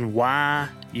process and why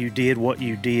you did what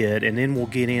you did, and then we'll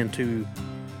get into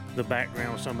the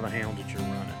background of some of the hounds that you're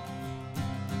running.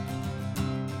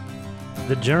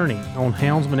 The Journey on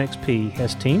Houndsman XP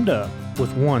has teamed up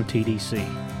with One TDC.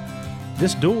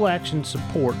 This dual-action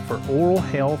support for oral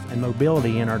health and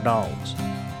mobility in our dogs.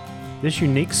 This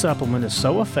unique supplement is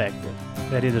so effective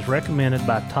that it is recommended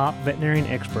by top veterinarian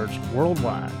experts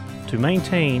worldwide to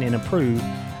maintain and improve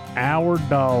our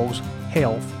dog's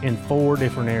health in 4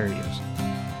 different areas.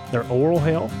 Their oral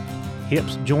health,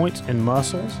 hips, joints, and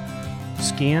muscles,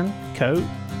 skin, coat,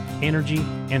 energy,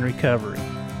 and recovery.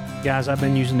 Guys, I've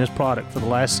been using this product for the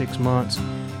last 6 months,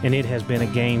 and it has been a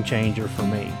game changer for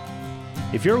me.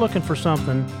 If you're looking for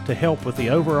something to help with the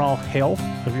overall health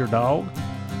of your dog,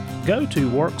 go to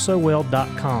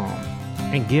worksowell.com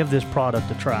and give this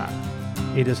product a try.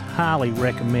 It is highly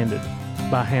recommended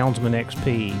by Houndsman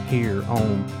XP here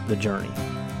on The Journey.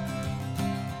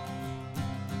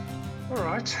 All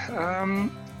right.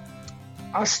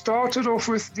 I started off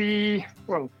with we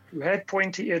had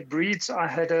pointy-eared breeds. I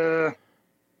had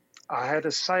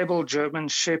a sable German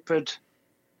Shepherd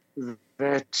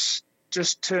that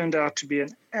just turned out to be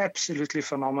an absolutely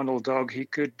phenomenal dog. He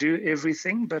could do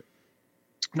everything, but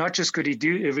not just could he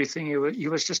do everything, he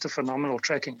was just a phenomenal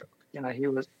tracking dog. He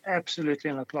was absolutely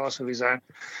in a class of his own.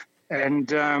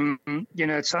 And,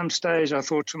 at some stage I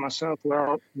thought to myself,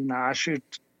 I should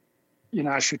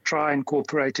try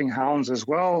incorporating hounds as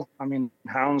well. I mean,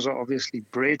 hounds are obviously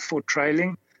bred for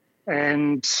trailing.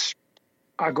 And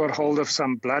I got hold of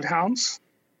some bloodhounds,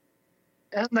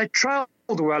 and they trailed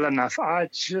well enough. I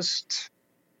just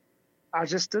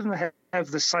didn't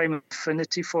have the same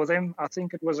affinity for them. I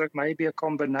think it was maybe a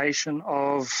combination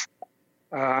of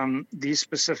these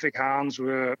specific hounds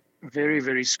were very,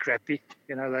 very scrappy.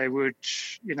 They would,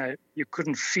 you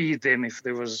couldn't feed them if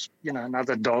there was,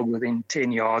 another dog within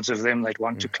 10 yards of them. They'd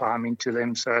want to climb into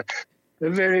them. So they're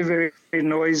very, very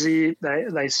noisy. They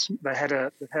had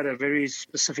a very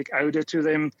specific odor to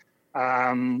them.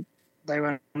 They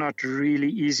were not really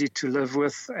easy to live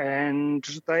with, and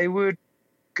they would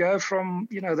go from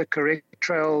the correct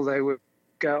trail. They would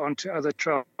go onto other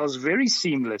trails very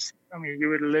seamless. I mean, you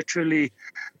would literally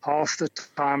half the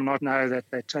time not know that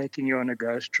they're taking you on a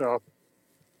ghost trail.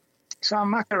 So I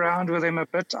mucked around with them a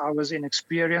bit. I was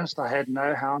inexperienced. I had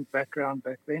no hound background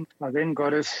back then. I then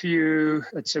got a few.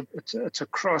 It's a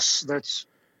cross that's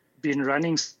been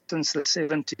running since the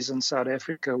 70s in South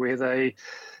Africa, where they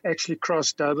actually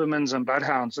cross Dobermans and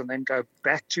Bloodhounds and then go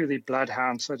back to the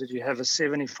Bloodhound so that you have a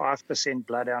 75%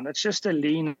 Bloodhound. It's just a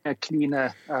leaner,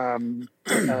 cleaner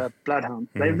Bloodhound.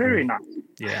 They're very nice.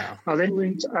 Yeah. I then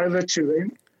went over to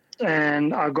them,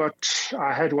 and I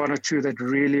had one or two that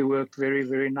really worked very,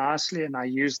 very nicely, and I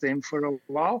used them for a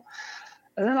while.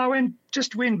 And then I went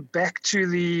back to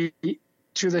the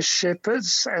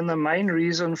shepherds, and the main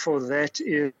reason for that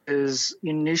is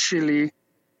initially,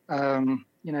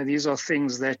 these are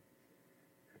things that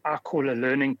I call a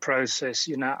learning process.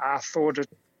 I thought it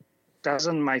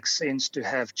doesn't make sense to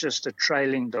have just a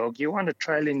trailing dog. You want a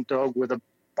trailing dog with a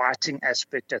biting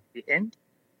aspect at the end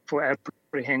for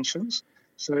apprehensions.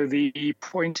 So the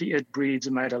pointy-eared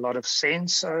breeds made a lot of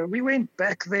sense. So we went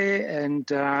back there, and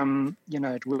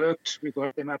it worked. We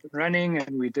got them up and running,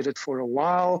 and we did it for a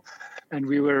while. And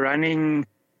we were running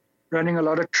a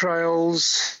lot of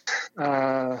trails,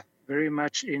 very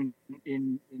much in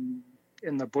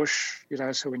the bush.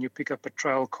 So when you pick up a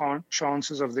trail,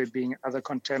 chances of there being other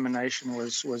contamination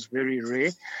was very rare.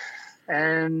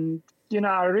 And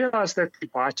I realized that the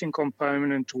biting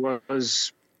component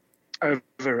was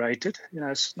overrated.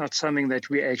 It's not something that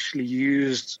we actually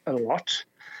used a lot,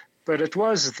 but it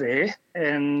was there,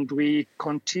 and we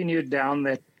continued down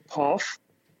that path.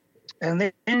 And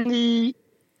then the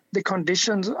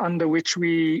conditions under which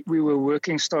we were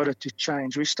working started to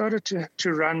change. We started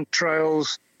to run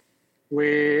trails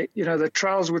where, the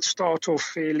trails would start off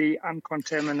fairly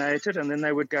uncontaminated, and then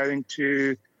they would go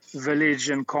into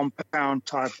village and compound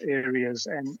type areas.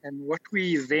 And what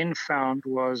we then found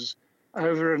was,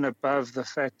 over and above the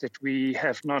fact that we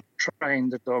have not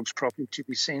trained the dogs properly to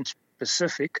be scent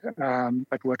specific,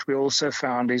 but what we also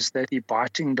found is that the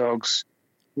biting dogs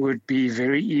would be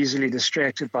very easily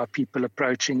distracted by people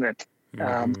approaching them,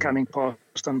 coming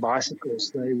past on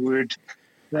bicycles. They'd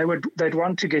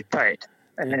want to get paid,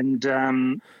 and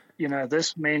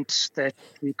this meant that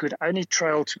we could only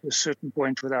trail to a certain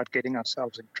point without getting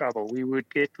ourselves in trouble. We would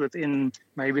get within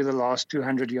maybe the last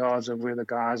 200 yards of where the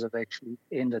guys have actually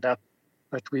ended up,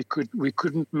 but we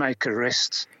couldn't make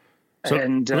arrests. So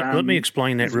let me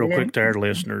explain that real quick to our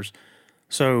listeners.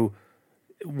 So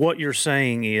what you're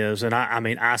saying is, and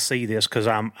I see this because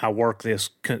I work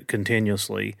this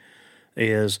continuously,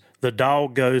 is the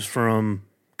dog goes from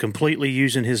completely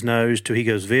using his nose till he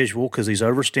goes visual because he's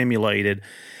overstimulated.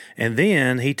 And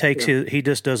then he takes he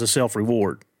just does a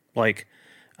self-reward. Like,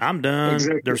 I'm done.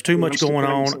 Exactly. There's too much going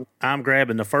on. I'm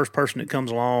grabbing the first person that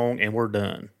comes along and we're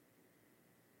done.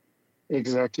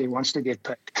 Exactly. Wants to get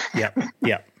picked.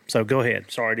 Yeah. So go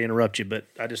ahead. Sorry to interrupt you, but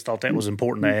I just thought that was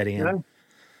important to add in. Yeah.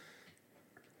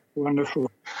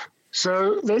 Wonderful.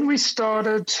 So then we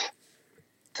started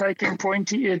taking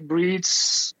pointy-eared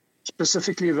breeds,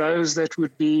 specifically those that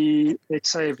would be,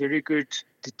 let's say, a very good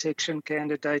detection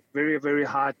candidate, very, very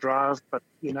high drive, but,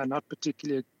 not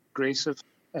particularly aggressive.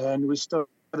 And we started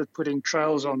putting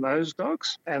trails on those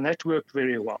dogs, and that worked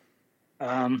very well.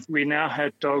 We now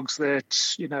had dogs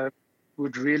that,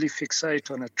 would really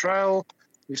fixate on a trail.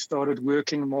 We started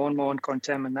working more and more on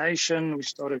contamination. We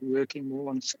started working more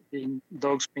on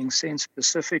dogs being scent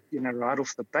specific, right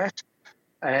off the bat.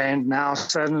 And now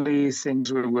suddenly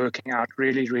things were working out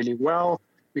really, really well.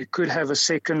 We could have a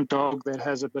second dog that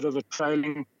has a bit of a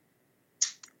trailing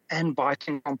and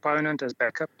biting component as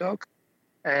backup dog.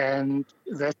 And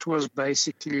that was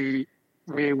basically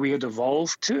where we had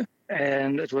evolved to.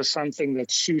 And it was something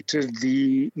that suited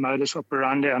the modus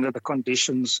operandi under the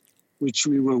conditions which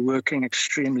we were working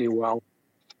extremely well.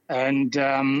 And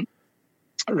around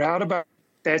about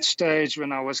that stage,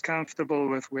 when I was comfortable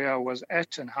with where I was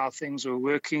at and how things were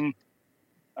working,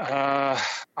 I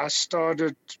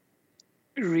started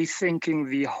rethinking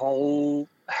the whole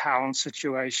hound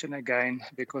situation again,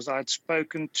 because I'd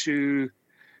spoken to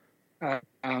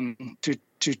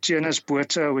Tienes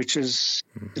Botha, which is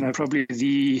probably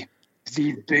the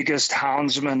biggest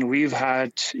houndsman we've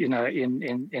had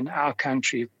in our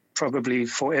country probably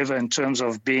forever, in terms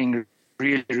of being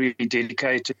really, really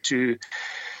dedicated to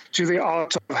the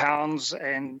art of hounds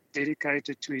and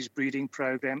dedicated to his breeding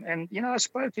program. And I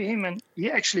spoke to him, and he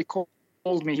actually called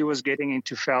me. He was getting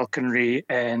into falconry,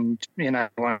 and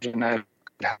wanted to know,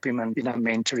 help him and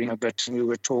mentoring a bit. And we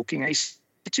were talking. He said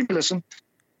to me, "Listen,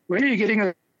 when are you getting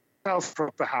yourself a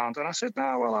proper hound?" And I said,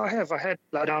 "No, well, I had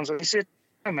bloodhounds." And he said,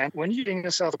 "No, man, when are you getting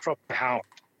yourself a proper hound?"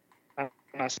 And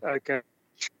I said, "Okay."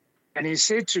 And he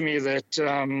said to me that,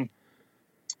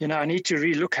 I need to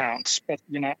relook hounds, but,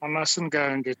 I mustn't go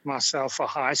and get myself a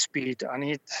high speed. I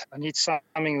need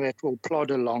something that will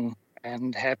plod along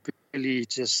and happily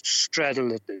just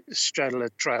straddle a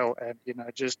trail and,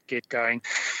 just get going.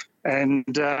 And,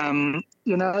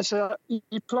 so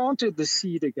he planted the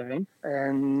seed again.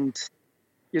 And,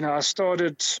 I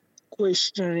started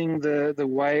questioning the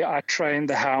way I trained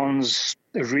the hounds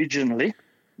originally,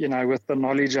 with the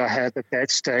knowledge I had at that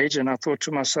stage. And I thought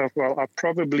to myself, well, I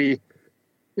probably,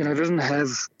 didn't have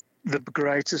the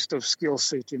greatest of skill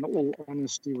set, in all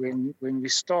honesty, when we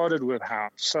started with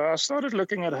hounds. So I started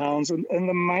looking at hounds, and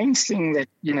the main thing that,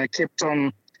 kept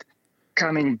on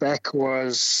coming back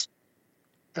was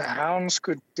the hounds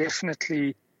could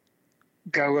definitely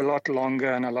go a lot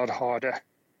longer and a lot harder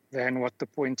than what the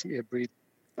pointy-ear breed.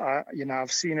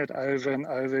 I've seen it over and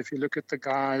over. If you look at the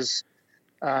guys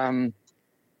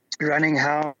running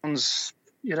hounds,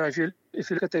 if you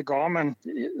look at their Garmin,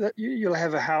 you'll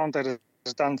have a hound that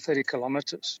has done 30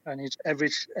 kilometers, and its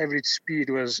average speed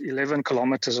was 11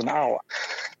 kilometers an hour.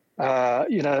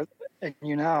 And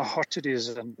you know how hot it is,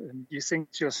 and you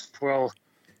think to yourself, well,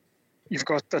 you've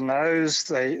got the nose.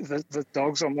 The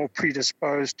dogs are more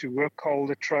predisposed to work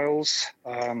colder trails.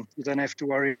 You don't have to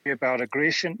worry about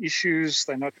aggression issues.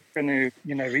 They're not going to,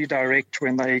 redirect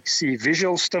when they see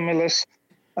visual stimulus.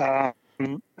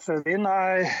 So then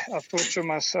I thought to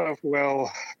myself,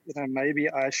 well, maybe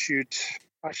I should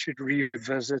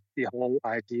revisit the whole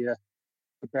idea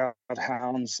about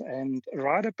hounds. And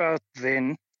right about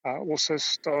then, I also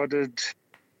started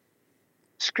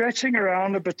scratching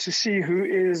around a bit to see who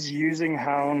is using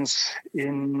hounds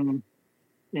in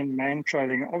man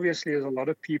trailing. Obviously, there's a lot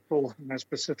of people,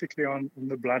 specifically on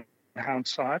the bloodhound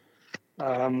side,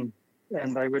 and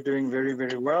they were doing very,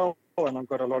 very well. And I've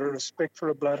got a lot of respect for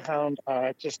a bloodhound.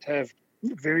 I just have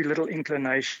very little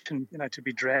inclination, to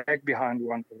be dragged behind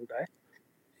one all day.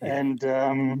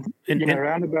 Yeah. And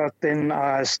around about then,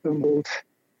 I stumbled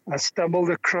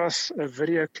across a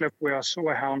video clip where I saw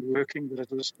a hound working, but it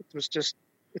was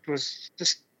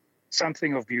just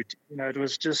something of beauty. It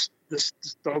was just this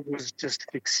dog was just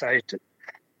fixated,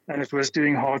 and it was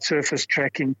doing hard surface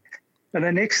tracking. And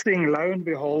the next thing, lo and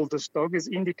behold, this dog is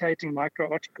indicating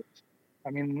micro-articles. I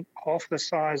mean, half the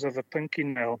size of a pinky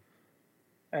nail.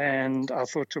 And I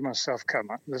thought to myself,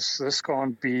 come on, this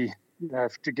can't be,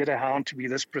 to get a hound to be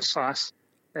this precise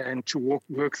and to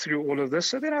work through all of this.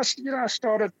 So then I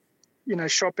started,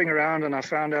 shopping around, and I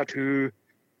found out who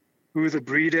the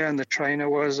breeder and the trainer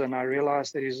was, and I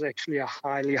realized that he's actually a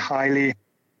highly, highly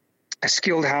a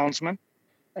skilled houndsman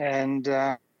and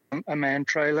a man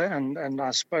trailer, and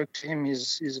I spoke to him.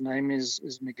 His name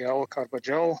is Miguel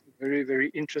Carbajal, very, very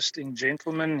interesting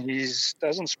gentleman. He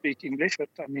doesn't speak English, but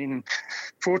I mean,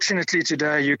 fortunately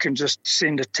today you can just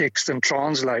send a text and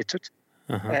translate it.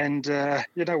 Uh-huh. And,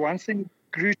 one thing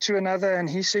grew to another, and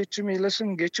he said to me,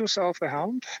 listen, get yourself a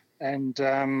hound, and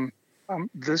I'm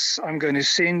going to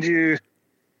send you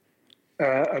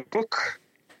a book.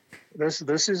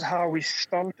 This is how we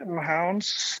start our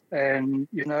hounds, and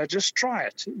just try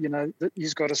it.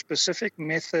 He's got a specific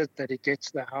method that he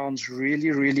gets the hounds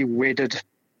really, really wedded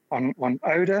on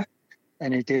odor,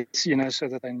 and he gets so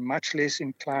that they're much less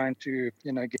inclined to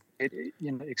get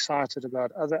excited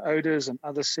about other odors and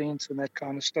other scents and that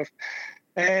kind of stuff.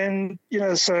 And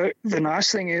so the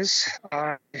nice thing is,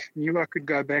 I knew I could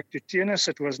go back to Tunis.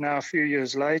 It was now a few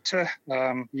years later.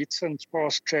 He'd since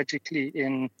passed tragically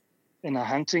in a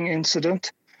hunting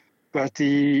incident. But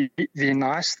the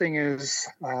nice thing is,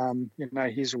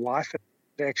 his wife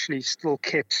had actually still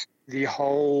kept the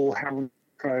whole hound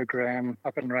program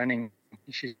up and running.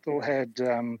 She still had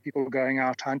people going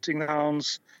out hunting the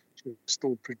hounds. She was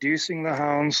still producing the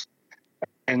hounds.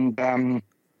 And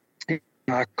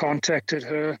I contacted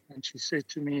her, and she said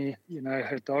to me,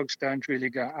 her dogs don't really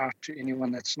go out to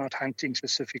anyone that's not hunting,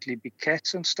 specifically big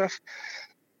cats and stuff.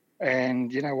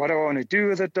 And, what do I want to do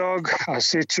with a dog? I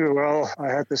said to her, well, I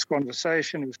had this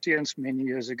conversation with Tiens many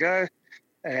years ago.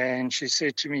 And she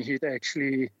said to me, he'd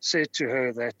actually said to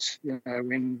her that,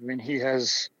 when he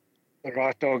has the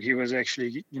right dog, he was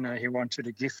actually, he wanted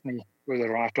to gift me with the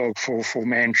right dog for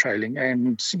man trailing.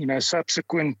 And,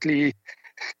 subsequently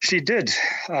she did.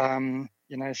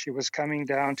 She was coming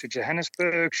down to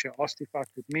Johannesburg. She asked if I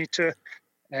could meet her.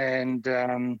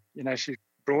 And, she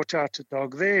brought out a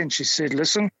dog there, and she said,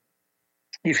 listen,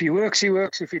 if he works, he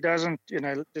works. If he doesn't,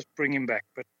 just bring him back.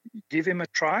 But give him a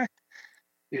try.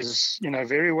 He's,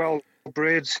 very well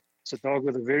bred. It's a dog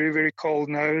with a very, very cold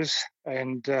nose.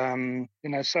 And,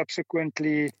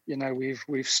 subsequently,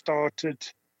 we've started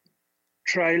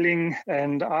trailing.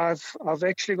 And I've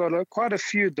actually got quite a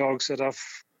few dogs that I've,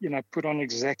 put on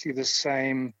exactly the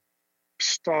same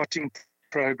starting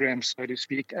program, so to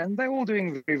speak. And they're all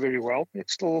doing very, very well.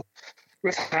 It's still,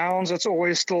 with hounds, it's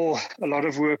always still a lot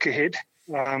of work ahead.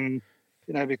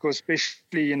 Because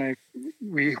especially,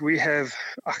 we have,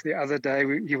 the other day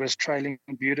he was trailing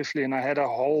beautifully, and I had a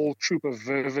whole troop of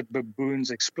vervet baboons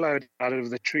explode out of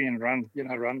the tree and run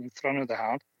in front of the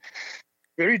hound.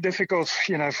 Very difficult,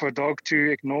 for a dog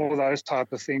to ignore those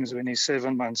type of things when he's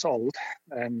 7 months old.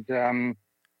 And,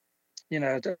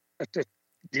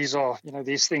 these are,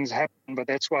 these things happen, but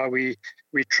that's why we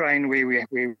train where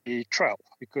we trail,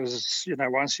 because,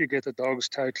 once you get the dogs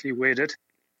totally wedded,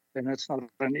 then it's not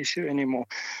an issue anymore.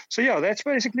 So, yeah, that's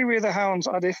basically where the hounds,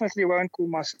 I definitely won't call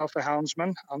myself a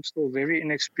houndsman. I'm still very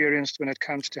inexperienced when it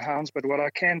comes to hounds. But what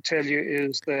I can tell you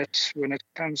is that when it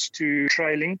comes to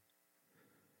trailing,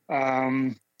 they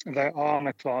are in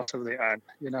a class of their own.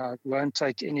 I won't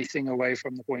take anything away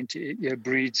from the pointy ear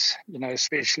breeds,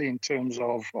 especially in terms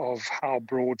of how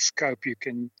broad scope you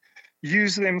can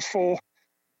use them for.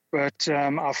 But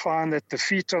I find that the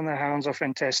feet on the hounds are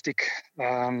fantastic.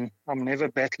 I'm never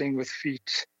battling with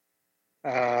feet.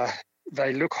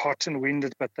 They look hot and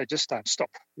winded, but they just don't stop.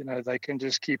 They can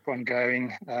just keep on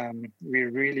going. We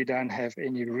really don't have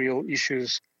any real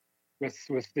issues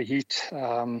with the heat.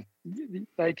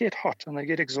 They get hot and they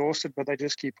get exhausted, but they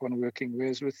just keep on working.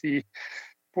 Whereas with the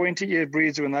pointy ear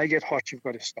breeds, when they get hot, you've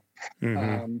got to stop.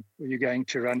 Mm-hmm. You're going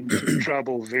to run into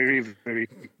trouble very, very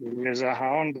quickly. Whereas a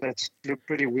hound that's look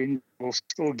pretty winded will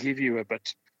still give you a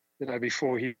bit,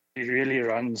 before he really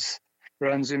runs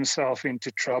himself into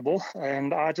trouble.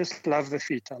 And I just love the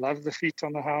feet. I love the feet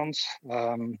on the hounds.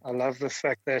 I love the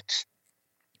fact that,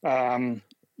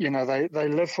 they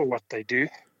live for what they do.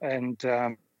 And,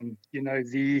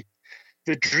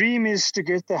 the dream is to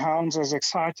get the hounds as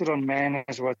excited on man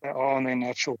as what they are on their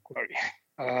natural quarry.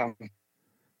 That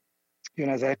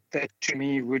to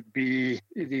me would be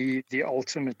the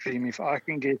ultimate dream. If I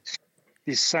can get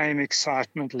the same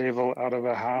excitement level out of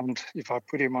a hound if I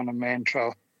put him on a man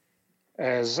trail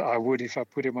as I would if I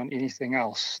put him on anything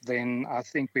else, then I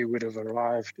think we would have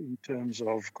arrived in terms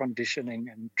of conditioning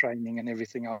and training and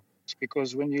everything else.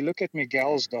 Because when you look at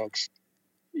Miguel's dogs,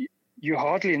 you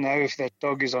hardly know if that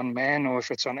dog is on man or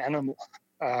if it's on animal.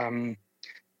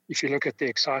 If you look at the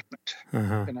excitement,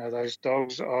 those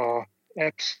dogs are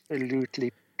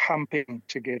absolutely pumping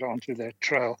to get onto that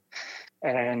trail.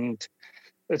 And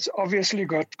it's obviously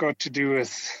got to do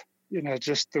with,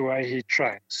 just the way he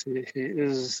trains. He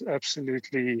is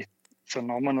absolutely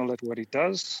phenomenal at what he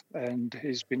does. And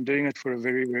he's been doing it for a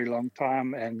very, very long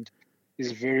time. And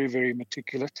is very, very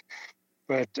meticulous.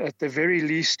 But at the very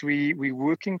least, we're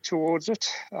working towards it.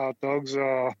 Our dogs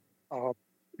are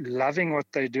loving what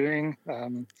they're doing,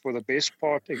 for the best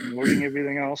part, ignoring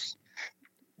everything else.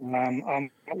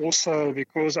 I'm also,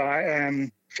 because I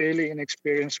am fairly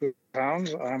inexperienced with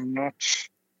hounds, I'm not,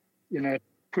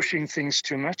 pushing things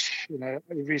too much.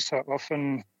 Every so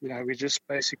often, we just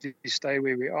basically stay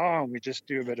where we are and we just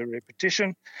do a bit of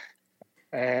repetition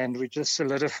and we just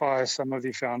solidify some of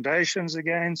the foundations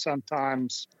again.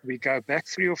 Sometimes we go back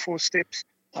 3 or 4 steps.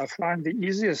 I find the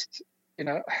easiest,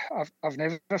 I've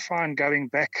never found going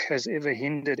back has ever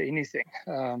hindered anything.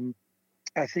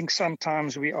 I think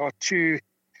sometimes we are too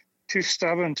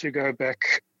stubborn to go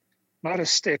back, not a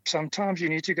step. Sometimes you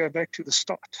need to go back to the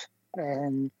start,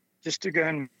 just to go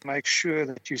and make sure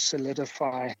that you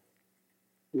solidify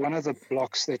one of the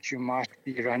blocks that you might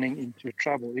be running into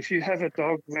trouble. If you have a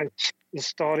dog that is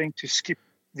starting to skip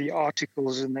the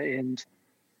articles in the end,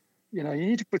 you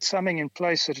need to put something in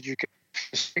place so that you can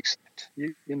fix it.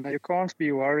 You can't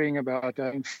be worrying about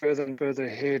going further and further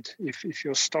ahead if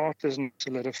your start isn't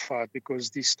solidified,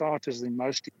 because the start is the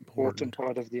most important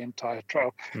part of the entire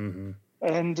trail. Mm-hmm.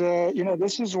 And,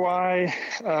 this is why,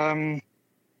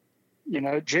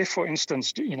 Jeff, for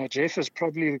instance, Jeff is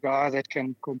probably the guy that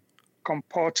can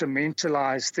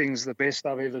compartmentalize things the best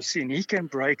I've ever seen. He can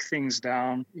break things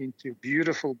down into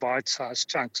beautiful bite-sized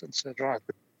chunks and say, right,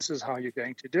 this is how you're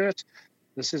going to do it.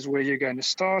 This is where you're going to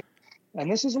start. And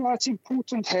this is why it's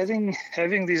important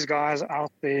having these guys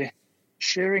out there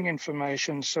sharing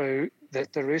information so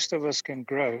that the rest of us can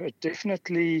grow. It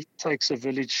definitely takes a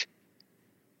village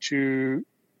to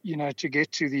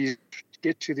get to these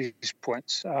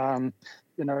points.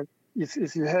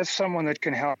 If you have someone that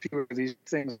can help you with these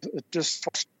things, it just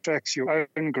fast tracks your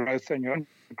own growth and your own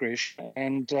progression.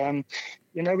 And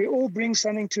we all bring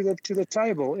something to the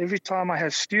table. Every time I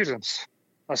have students,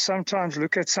 I sometimes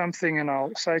look at something and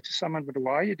I'll say to someone, "But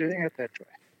why are you doing it that way?"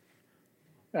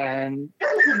 And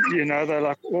they're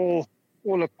like all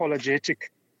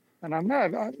apologetic, and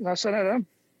I said, "No, don't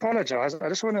apologize. I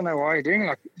just want to know why you're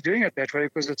doing it that way,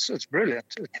 because it's brilliant."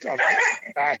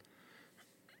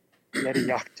 Bloody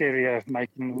yak terrier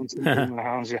making noise in my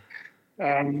house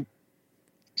here.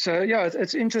 So yeah,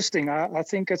 it's interesting. I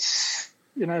think it's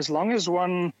as long as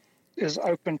one is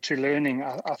open to learning,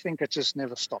 I think it just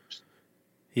never stops.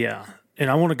 Yeah,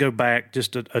 and I want to go back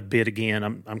just a bit again.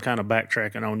 I'm kind of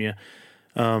backtracking on you.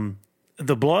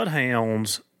 The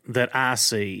bloodhounds that I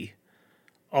see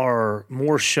are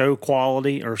more show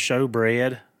quality or show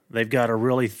bred. They've got a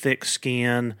really thick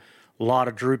skin, a lot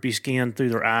of droopy skin through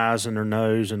their eyes and their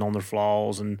nose and on their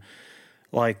claws, and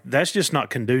that's just not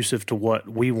conducive to what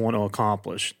we want to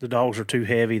accomplish. The dogs are too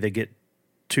heavy, they get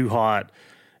too hot,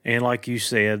 and like you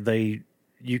said,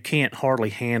 you can't hardly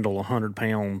handle a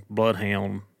 100-pound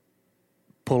bloodhound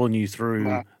pulling you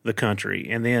through the country.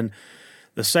 And then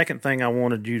the second thing I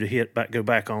wanted you to go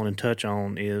back on and touch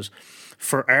on is,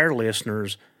 for our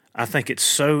listeners, I think it's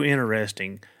so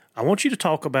interesting. I want you to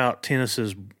talk about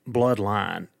Tennis's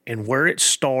bloodline and where it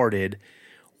started,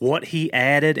 what he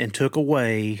added and took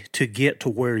away to get to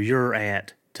where you're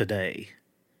at today.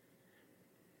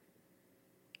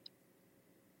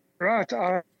 Right.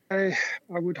 I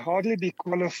would hardly be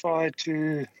qualified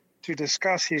to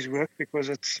discuss his work, because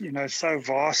it's so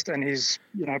vast, and he's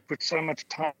put so much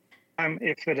time,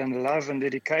 effort, and love and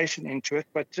dedication into it.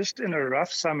 But just in a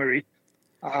rough summary,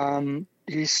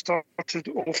 he started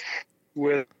off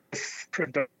with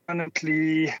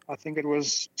predominantly, I think it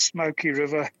was Smoky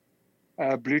River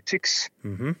blue ticks.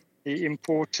 Mm-hmm. He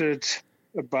imported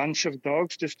a bunch of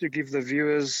dogs. Just to give the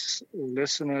viewers or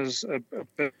listeners a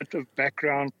bit of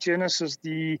background, Tennis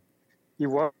he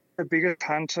was the biggest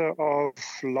hunter of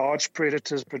large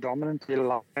predators, predominantly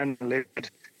lion and leopard,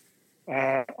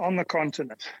 on the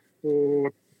continent.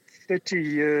 For 30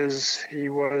 years, he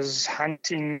was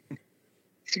hunting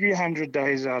 300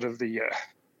 days out of the year.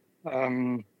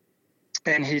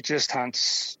 And he just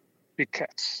hunts big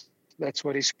cats. That's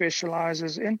what he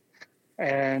specializes in.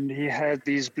 And he had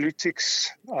these blue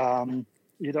ticks.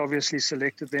 He'd obviously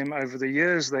selected them over the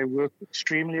years. They worked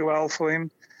extremely well for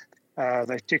him.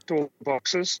 They ticked all the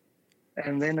boxes.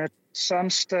 And then at some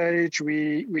stage,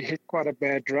 we hit quite a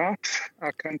bad drought.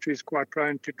 Our country is quite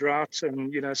prone to droughts,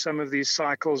 and some of these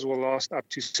cycles will last up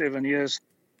to 7 years.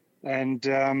 And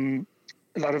a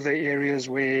lot of the areas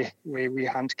where we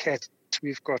hunt cats,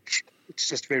 it's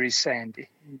just very sandy,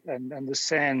 and the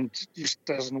sand just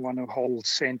doesn't want to hold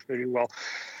scent very well.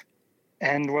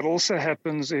 And what also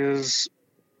happens is,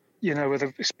 with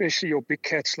especially your big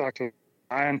cats like a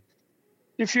lion,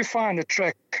 if you find a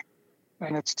track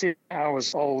and it's 10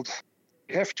 hours old,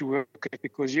 have to work it,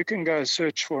 because you can go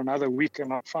search for another week and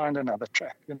not find another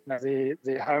track.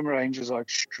 Their home ranges are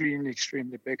extremely,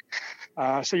 extremely big.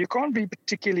 So you can't be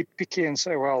particularly picky and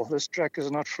say, well, this track is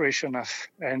not fresh enough.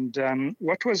 And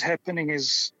what was happening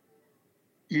is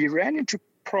he ran into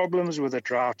problems with the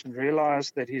drought and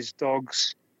realized that his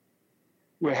dogs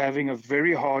were having a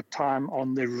very hard time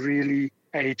on the really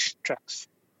aged tracks.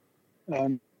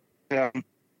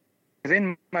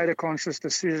 Then made a conscious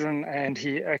decision, and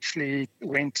he actually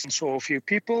went and saw a few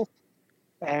people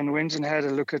and went and had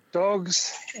a look at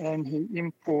dogs, and he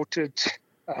imported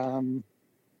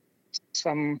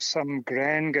some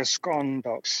Grand Gascon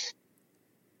dogs.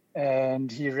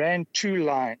 And he ran 2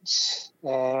 lines.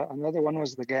 Another one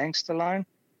was the gangster line.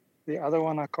 The other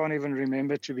one I can't even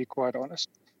remember, to be quite honest.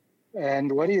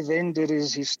 And what he then did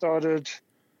is he started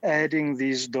adding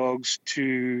these dogs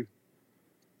to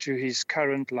his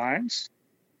current lines,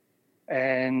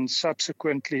 and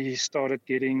subsequently he started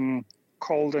getting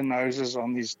colder noses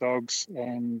on these dogs,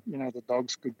 and the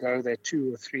dogs could go there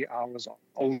 2 or 3 hours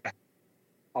older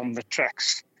on the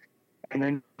tracks. And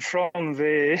then from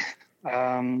there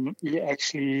he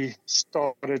actually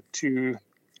started to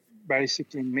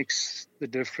basically mix the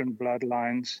different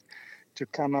bloodlines to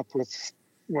come up with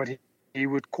what he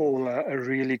would call a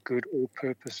really good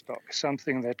all-purpose dog,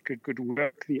 something that could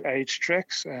work the age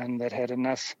tracks and that had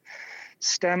enough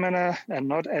stamina and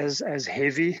not as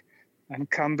heavy and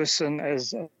cumbersome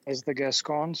as the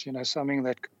Gascons, something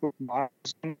that could put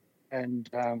miles in and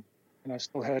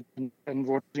still had. And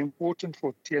what was important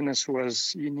for Tiernus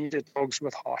was he needed dogs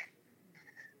with heart.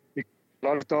 A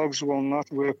lot of dogs will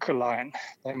not work a lion.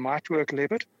 They might work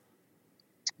leopard,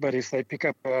 but if they pick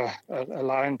up a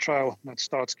lion trail that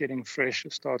starts getting fresh,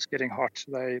 it starts getting hot,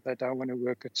 they don't want to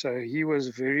work it. So he was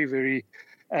very, very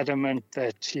adamant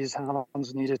that his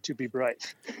hounds needed to be brave.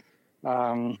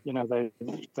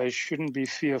 They shouldn't be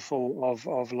fearful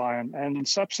of lion. And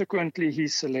subsequently, he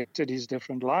selected his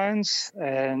different lions,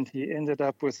 and he ended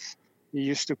up with, he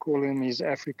used to call him his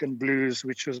African blues,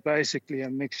 which was basically a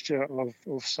mixture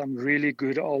of some really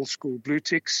good old school blue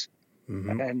ticks,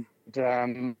 and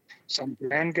some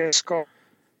Grand Gascon,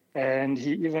 and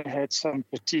he even had some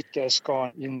Petite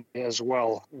Gascon in there as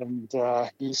well. And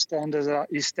he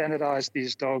standardized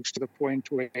these dogs to the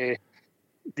point where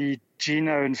the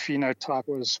geno and phenotype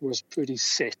was pretty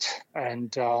set.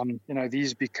 And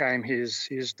these became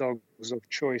his dogs of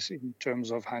choice in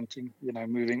terms of hunting.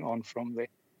 Moving on from there.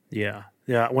 Yeah.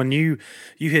 When you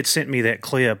had sent me that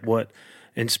clip,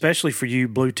 and especially for you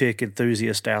blue tick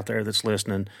enthusiast out there that's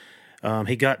listening.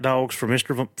 He got dogs for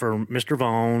Mr.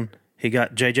 Vaughn. He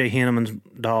got J.J. Henneman's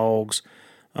dogs.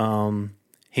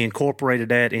 He incorporated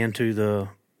that into the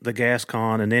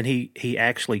Gascon, and then he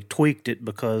actually tweaked it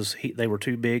because they were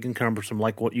too big and cumbersome,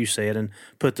 like what you said, and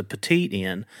put the petite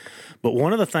in. But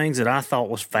one of the things that I thought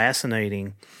was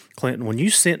fascinating, Clinton, when you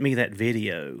sent me that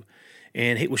video,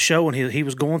 and it was showing he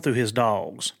was going through his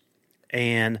dogs,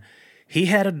 and he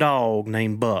had a dog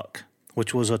named Buck,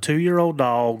 which was a 2-year-old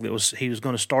dog that he was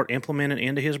going to start implementing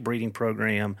into his breeding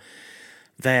program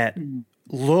that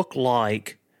looked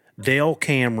like Dale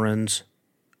Cameron's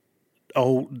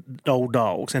old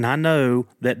dogs. And I know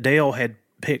that Dale had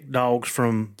picked dogs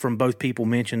from both people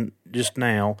mentioned just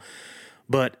now,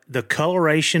 but the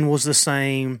coloration was the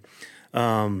same,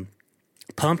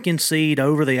 pumpkin seed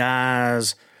over the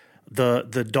eyes,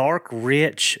 the dark,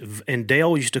 rich, and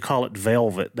Dale used to call it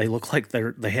velvet. They looked like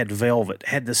they had velvet.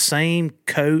 Had the same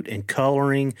coat and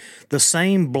coloring, the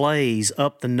same blaze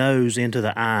up the nose into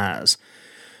the eyes.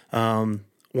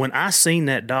 When I seen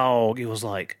that dog, it was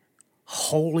like,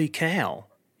 holy cow!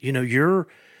 You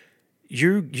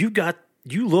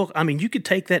look. I mean, you could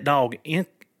take that dog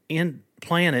and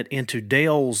plant it into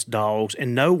Dale's dogs,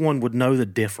 and no one would know the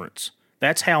difference.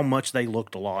 That's how much they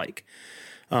looked alike.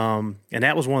 And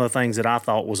that was one of the things that I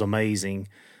thought was amazing,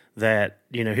 that,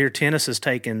 here Tennis has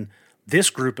taken this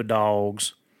group of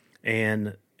dogs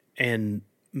and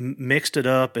mixed it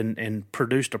up and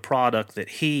produced a product that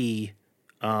he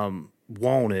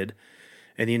wanted.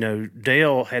 And,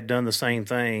 Dale had done the same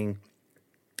thing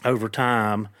over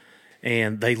time,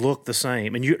 and they look the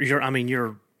same. And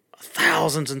you're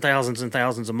thousands and thousands and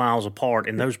thousands of miles apart,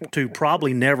 and those two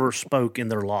probably never spoke in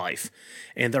their life,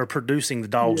 and they're producing the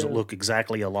dogs that look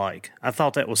exactly alike. I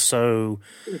thought that was so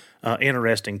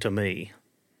interesting to me.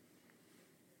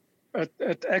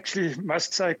 It actually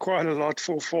must say quite a lot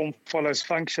for form follows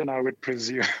function, I would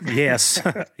presume. Yes.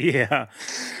 Yeah.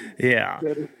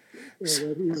 That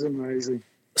is amazing.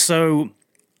 So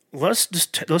let's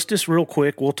just real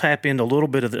quick, we'll tap into a little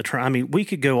bit of the we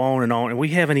could go on, and we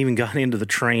haven't even gotten into the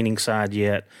training side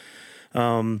yet.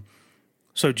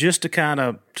 So just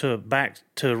to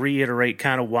reiterate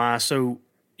kind of why. So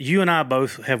you and I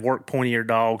both have worked pointy-eared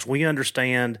dogs. We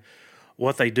understand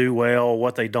what they do well,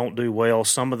 what they don't do well.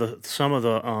 Some of the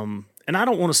and I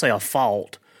don't want to say a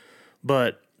fault,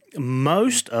 but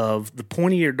most of the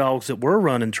pointy-eared dogs that we're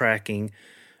running tracking.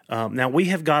 Now we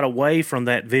have got away from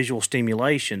that visual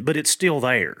stimulation, but it's still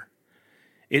there.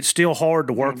 It's still hard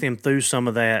to work them through some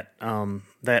of that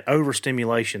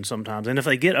overstimulation sometimes. And if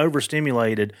they get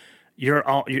overstimulated,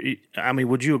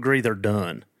 would you agree they're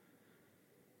done?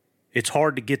 It's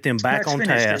hard to get them back on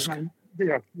task.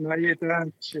 Yeah, no, you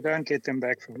don't get them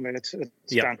back from there. It's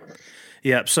done.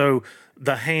 Yeah. So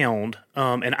the hound,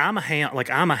 and I'm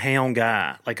a hound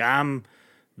guy.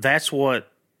 That's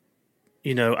what,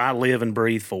 I live and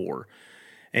breathe for.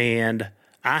 And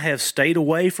I have stayed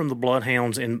away from the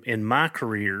bloodhounds in my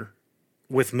career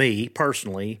with me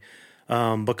personally,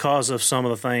 because of some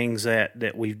of the things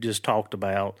that we've just talked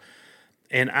about.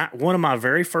 And one of my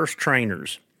very first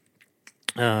trainers,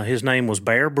 his name was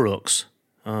Bear Brooks.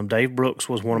 Dave Brooks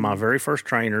was one of my very first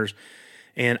trainers,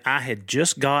 and I had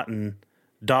just gotten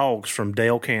dogs from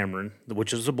Dale Cameron,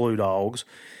 which is the Blue Dogs.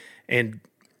 And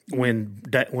when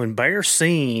Bear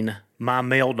seen my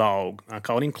male dog, I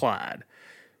called him Clyde,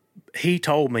 he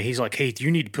told me, he's like, Heath,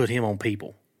 you need to put him on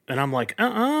people. And I'm like,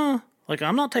 like,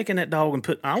 I'm not taking that dog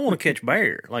and I want to catch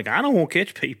Bear. Like, I don't want to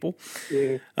catch people.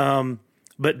 Yeah.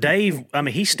 But Dave,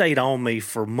 he stayed on me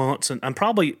for months, and I'm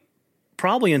probably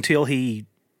until he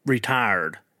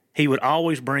retired. He would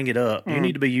always bring it up. You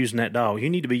need to be using that dog. You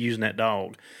need to be using that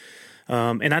dog.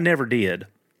 And I never did.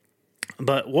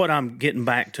 But what I'm getting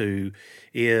back to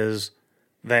is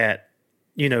that,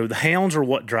 the hounds are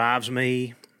what drives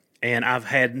me. And I've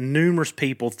had numerous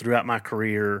people throughout my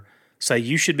career say,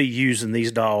 you should be using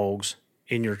these dogs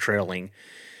in your trailing.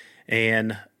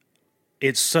 And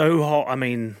it's so hard.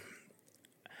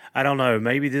 I don't know,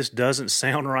 maybe this doesn't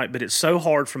sound right, but it's so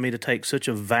hard for me to take such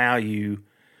a value,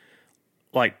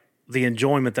 like the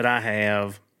enjoyment that I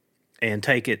have, and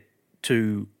take it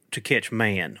to catch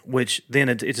man, which then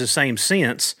it's the same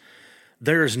sense.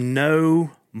 There's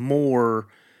no more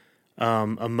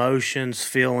emotions,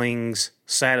 feelings,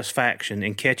 satisfaction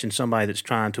in catching somebody that's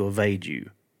trying to evade you.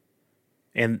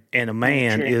 And a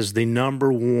man is the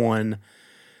number one,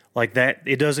 like that.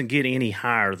 It doesn't get any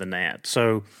higher than that.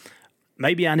 So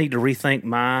maybe I need to rethink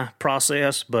my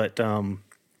process, but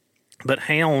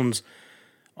hounds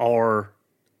are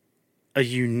a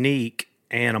unique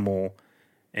animal,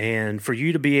 and for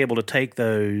you to be able to take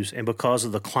those, and because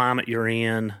of the climate you're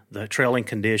in, the trailing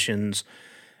conditions,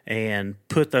 and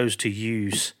put those to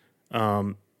use,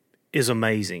 is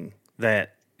amazing.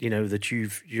 That that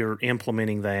you're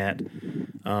implementing that,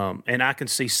 and I can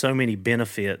see so many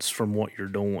benefits from what you're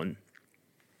doing.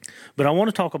 But I want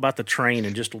to talk about the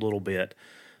training just a little bit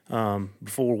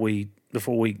before we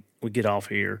get off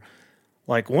here.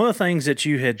 Like, one of the things that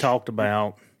you had talked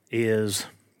about is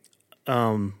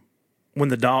when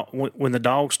the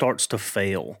dog starts to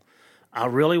fail. I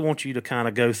really want you to kind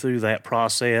of go through that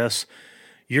process,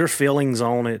 your feelings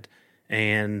on it,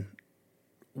 and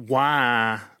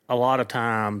why a lot of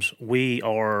times we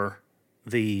are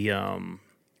the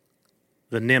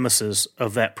nemesis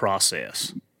of that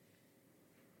process.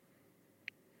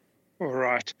 All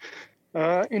right.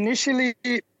 Initially,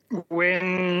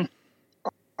 when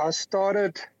I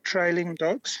started trailing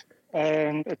dogs,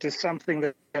 and it is something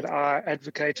that I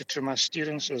advocated to my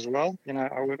students as well.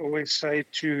 I would always say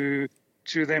to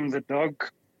them, the dog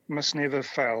must never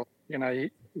fail.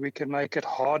 We can make it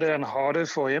harder and harder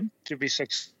for him to be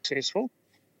successful.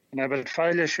 But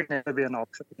failure should never be an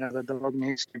option. The dog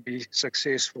needs to be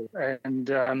successful. And,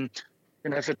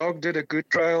 if a dog did a good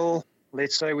trail,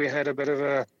 let's say we had a bit of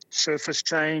a surface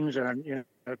change and,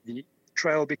 the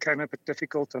trail became a bit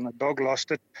difficult and the dog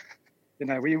lost it,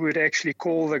 we would actually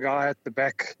call the guy at the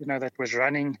back, that was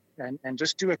running and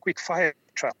just do a quick fire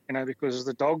trial, because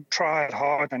the dog tried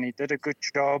hard and he did a good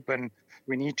job, and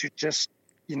we need to just,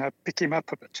 pick him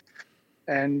up a bit.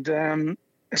 And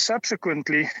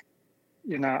subsequently,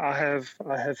 I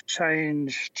have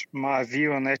changed my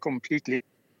view on that completely.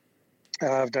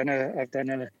 I've done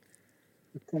a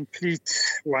complete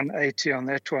 180 on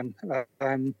that one.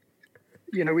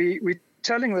 We're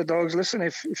telling the dogs, listen,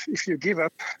 if you give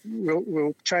up,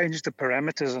 we'll change the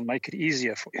parameters and make it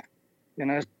easier for you.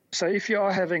 So if you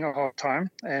are having a hard time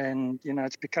and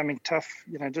it's becoming tough,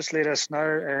 just let us know,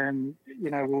 and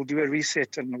we'll do a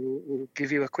reset and we'll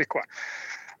give you a quick one.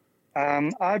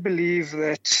 I believe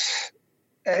that,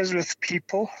 as with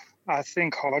people, I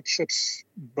think hardships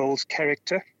builds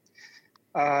character.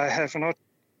 I have not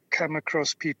come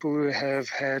across people who have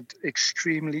had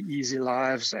extremely easy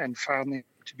lives and found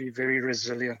to be very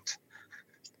resilient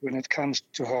when it comes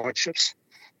to hardships.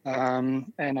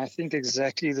 And I think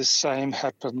exactly the same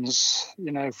happens,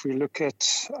 if we look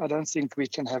at, I don't think we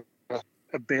can have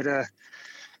a better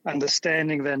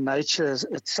understanding than nature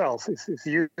itself. If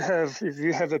you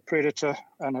have a predator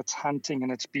and it's hunting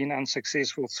and it's been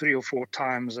unsuccessful 3 or 4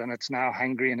 times and it's now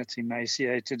hungry and it's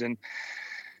emaciated and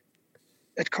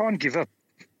it can't give up,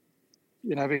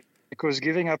 because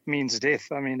giving up means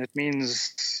death. I mean, it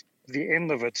means the end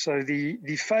of it. So the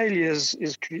failures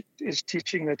is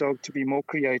teaching the dog to be more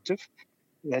creative.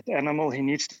 That animal, he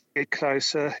needs to get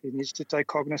closer. He needs to take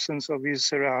cognizance of his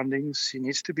surroundings. He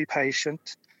needs to be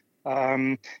patient.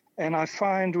 And I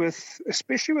find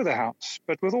especially with the hounds,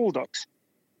 but with all dogs,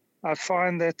 I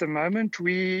find that the moment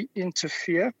we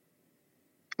interfere,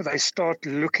 they start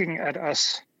looking at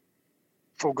us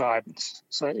for guidance.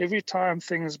 So every time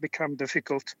things become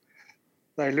difficult,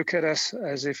 they look at us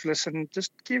as if, listen,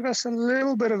 just give us a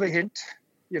little bit of a hint,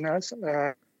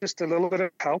 just a little bit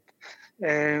of help.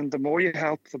 And the more you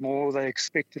help, the more they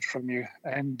expect it from you.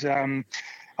 And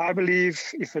I believe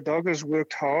if a dog has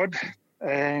worked hard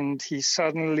and he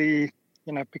suddenly,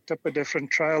 picked up a different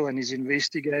trail and he's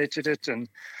investigated it and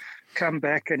come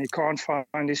back and he can't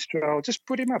find his trail, just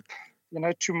put him up.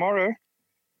 Tomorrow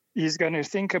he's going to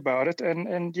think about it.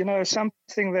 And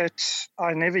something that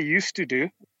I never used to do,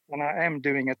 and I am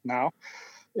doing it now,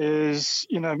 is,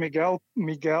 Miguel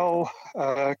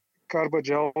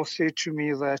Carbajal said to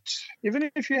me that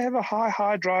even if you have a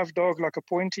high drive dog, like a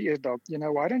pointy-eared dog,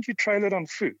 why don't you trail it on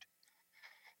food?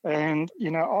 And,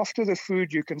 after the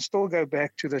food, you can still go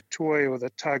back to the toy or the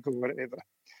tug or whatever.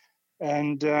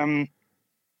 And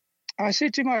I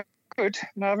said to him, I could,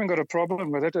 and I haven't got a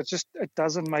problem with it. It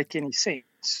doesn't make any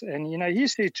sense. And, he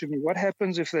said to me, what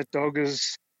happens if that dog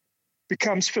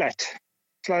becomes flat,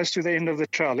 close to the end of the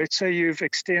trail? Let's say you've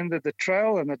extended the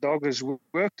trail and the dog has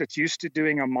worked. It's used to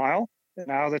doing a mile. And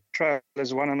now the trail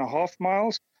is 1.5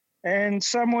 miles. And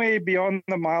somewhere beyond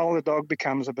the mile, the dog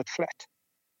becomes a bit flat.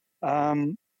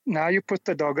 Now you put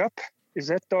the dog up. Is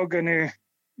that dog going to,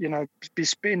 be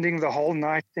spending the whole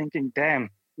night thinking, damn,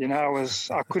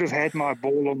 I could have had my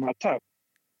ball on my toe?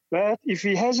 But if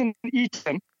he hasn't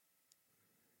eaten,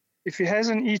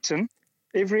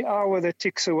 every hour that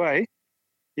ticks away,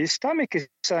 his stomach is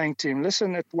saying to him,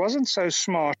 listen, it wasn't so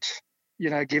smart,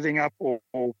 giving up or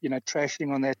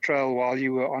trashing on that trail while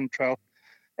you were on trail.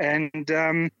 And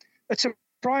it's a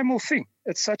primal thing.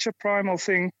 It's such a primal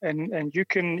thing. And you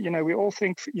can, we all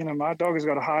think, my dog has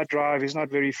got a high drive. He's not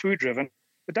very food driven.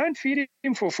 But don't feed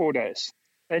him for 4 days.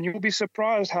 And you'll be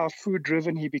surprised how food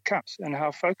driven he becomes and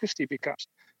how focused he becomes.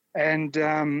 And,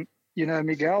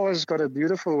 Miguel has got a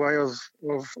beautiful way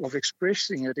of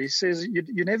expressing it. He says,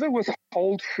 you never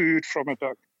withhold food from a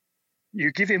dog.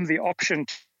 You give him the option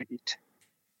to eat.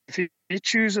 If he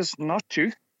chooses not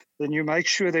to, then you make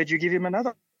sure that you give him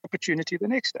another opportunity the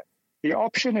next day. The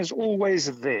option is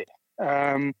always there.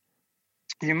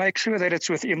 You make sure that it's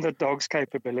within the dog's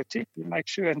capability. You make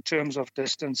sure in terms of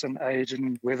distance and age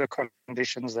and weather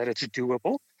conditions that it's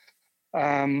doable.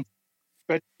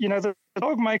 But, the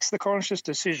dog makes the conscious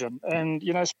decision. And,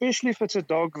 especially if it's a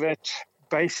dog that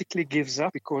basically gives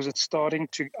up because it's starting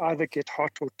to either get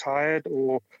hot or tired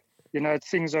or,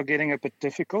 things are getting a bit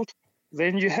difficult,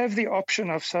 then you have the option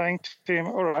of saying to him,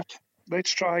 all right,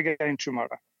 let's try again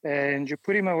tomorrow. And you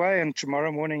put him away and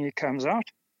tomorrow morning he comes out.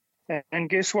 And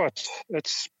guess what?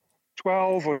 It's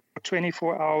 12 or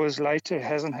 24 hours later, he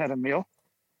hasn't had a meal.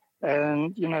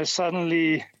 And,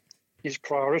 suddenly his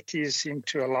priorities seem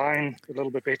to align a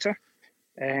little bit better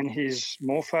and he's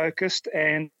more focused.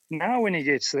 And now when he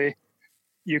gets there,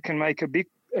 you can make a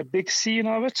big scene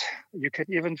of it. You can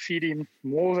even feed him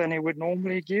more than he would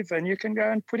normally give. And you can go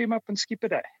and put him up and skip a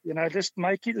day. Just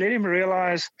let him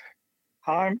realize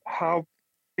how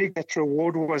big that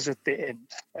reward was at the end.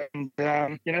 And,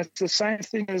 it's the same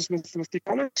thing as with the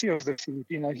quality of the food.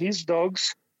 His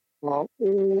dogs are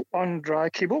all on dry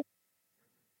kibble.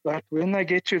 But when they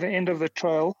get to the end of the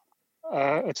trail,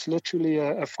 it's literally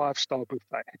a 5-star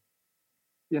buffet.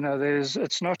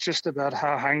 It's not just about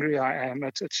how hungry I am.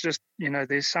 It's just,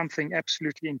 there's something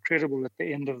absolutely incredible at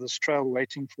the end of this trail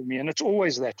waiting for me. And it's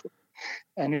always that way.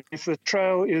 And if the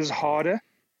trail is harder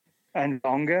and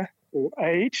longer or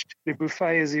aged, the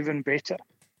buffet is even better.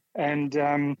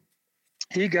 And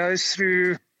he goes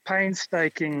through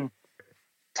painstaking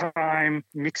time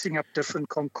mixing up different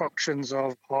concoctions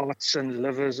of hearts and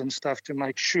livers and stuff to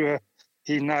make sure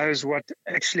he knows what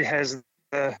actually has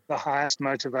the highest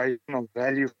motivational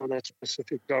value for that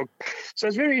specific dog. So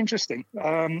it's very interesting.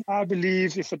 I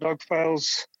believe if a dog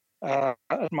fails,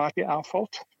 it might be our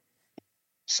fault.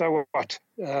 so what?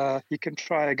 He can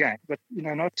try again. But,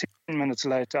 not 10 minutes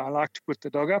later. I like to put the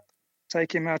dog up,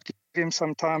 take him out, give him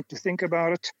some time to think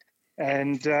about it.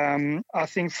 And I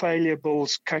think failure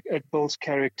builds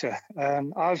character.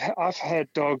 I've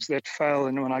had dogs that fail,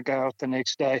 and when I go out the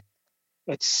next day,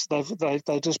 they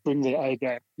just bring their A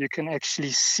game. You can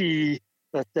actually see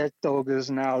that dog is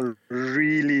now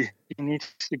really, he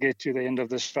needs to get to the end of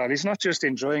this trial. He's not just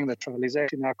enjoying the trial, he's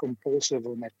actually now compulsive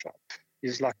on that trial.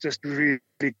 He's like just really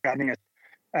gunning it.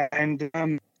 And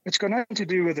it's got nothing to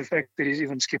do with the fact that he's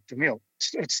even skipped a meal.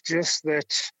 It's just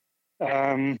that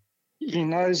he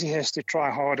knows he has to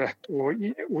try harder. Or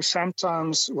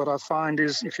sometimes what I find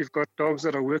is if you've got dogs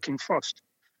that are working fast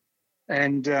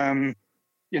and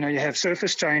you have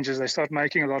surface changes, they start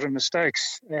making a lot of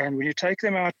mistakes. And when you take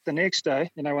them out the next day,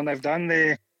 when they've done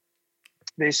their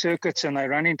circuits and they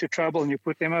run into trouble and you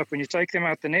put them up, when you take them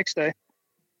out the next day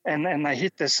and they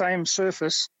hit the same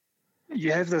surface,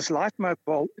 you have this light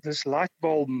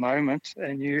bulb moment,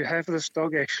 and you have this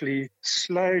dog actually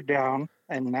slow down,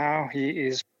 and now he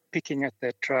is picking at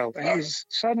that trail, and he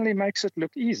suddenly makes it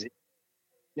look easy.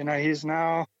 His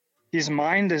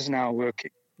mind is now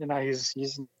working.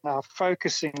 He's now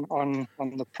focusing on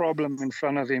the problem in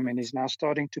front of him, and he's now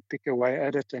starting to pick away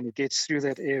at it, and he gets through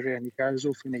that area, and he goes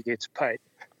off and he gets paid.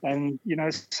 And,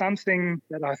 something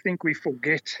that I think we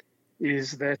forget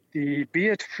is that be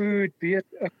it food, be it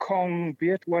a Kong, be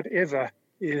it whatever,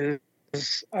 is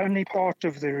only part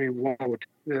of the reward.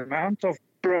 The amount of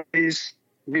praise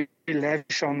we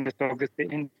lavish on the dog at the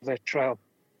end of that trail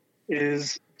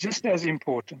is just as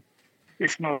important,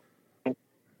 if not.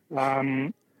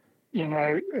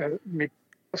 Miguel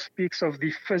speaks of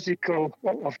the physical,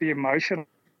 of the emotional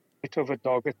of a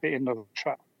dog at the end of the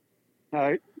trail.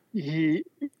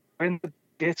 When it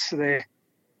gets there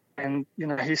and,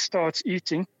 he starts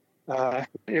eating,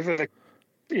 whatever it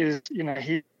is,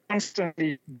 he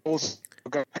constantly balls.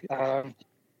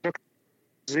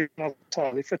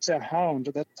 If it's a hound,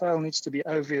 that tail needs to be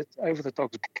over the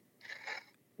dog's back.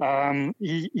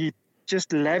 He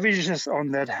just lavishes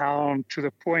on that hound to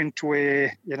the point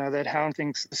where, that hound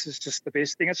thinks this is just the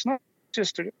best thing. It's not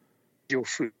just your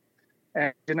food.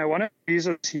 And, one of the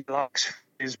reasons he likes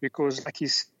is because, like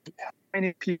he's, how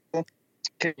many people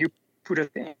can you put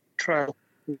at the trail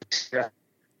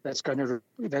that's going to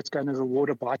reward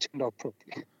a biting dog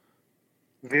properly?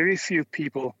 Very few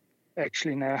people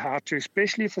actually know how to,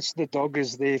 especially if it's the dog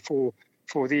is there for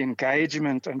the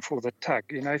engagement and for the tug.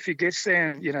 If he gets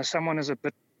there and, someone is a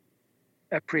bit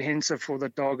apprehensive for the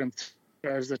dog and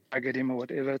throws the tug at him or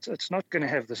whatever, it's not going to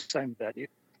have the same value.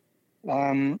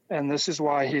 And this is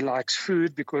why he likes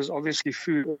food, because obviously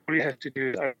food, all you have to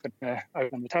do is open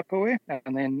the Tupperware,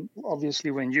 and then obviously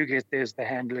when you get there as the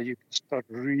handler, you can start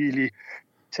really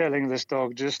telling this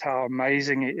dog just how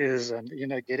amazing he is, and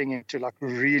getting him to like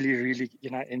really, really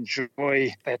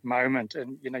enjoy that moment,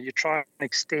 and you try and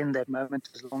extend that moment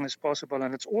as long as possible,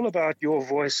 and it's all about your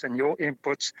voice and your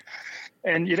inputs,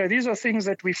 and these are things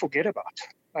that we forget about.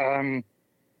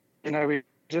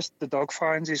 The dog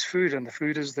finds his food, and the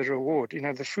food is the reward.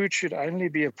 The food should only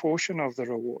be a portion of the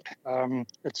reward. And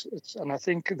I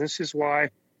think this is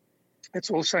why it's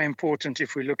also important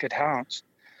if we look at hounds.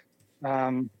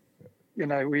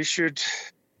 We should,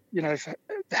 if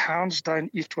the hounds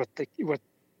don't eat what they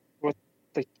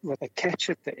catch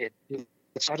at the end.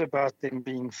 It's not about them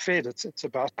being fed. It's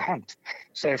about the hunt.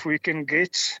 So if we can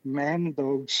get man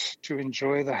dogs to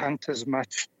enjoy the hunt as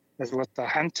much as what the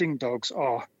hunting dogs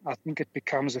are, I think it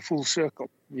becomes a full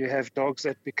circle. You have dogs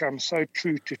that become so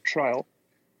true to trail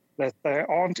that they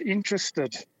aren't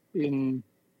interested in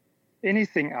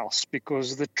anything else,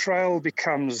 because the trail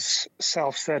becomes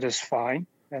self-satisfying,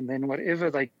 and then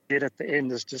whatever they get at the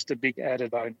end is just a big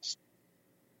added bonus.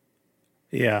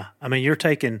 Yeah. I mean,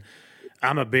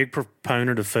 I'm a big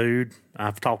proponent of food.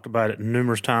 I've talked about it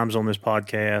numerous times on this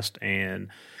podcast, and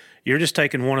you're just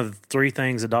taking one of the three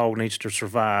things a dog needs to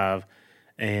survive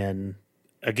and,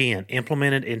 again,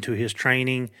 implement it into his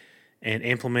training and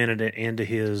implement it into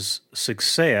his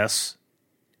success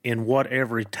in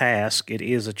whatever task it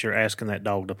is that you're asking that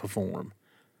dog to perform.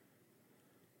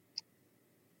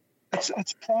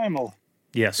 It's primal.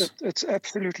 Yes. It's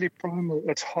absolutely primal.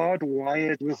 It's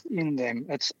hardwired within them.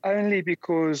 It's only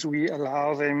because we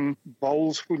allow them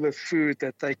bowls full of food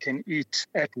that they can eat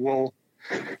at will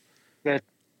that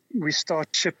we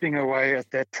start chipping away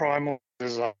at that primal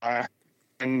desire.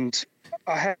 And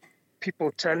I have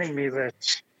people telling me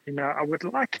that, I would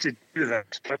like to do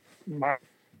that, but my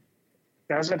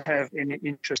doesn't have any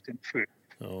interest in food.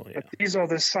 Oh, yeah. But these are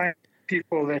the same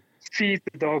people that feed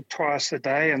the dog twice a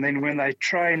day, and then when they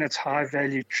train, it's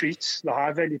high-value treats. The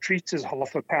high-value treats is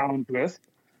half a pound worth.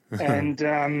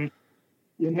 And,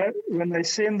 when they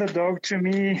send the dog to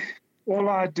me, all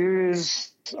I do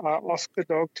is I ask the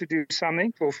dog to do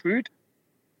something for food.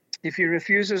 If he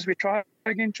refuses, we try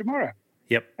again tomorrow.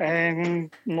 Yep.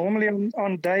 And normally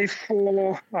on day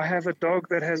 4, I have a dog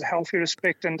that has healthy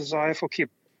respect and desire for keep.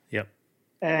 Yep.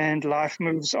 And life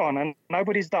moves on, and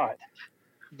nobody's died.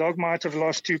 Dog might have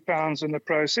lost 2 pounds in the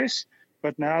process,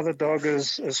 but now the dog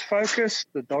is focused.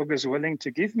 The dog is willing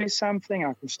to give me something.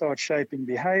 I can start shaping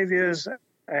behaviors,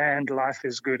 and life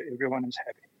is good. Everyone is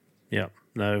happy. Yeah,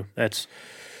 no, that's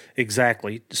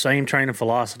exactly the same training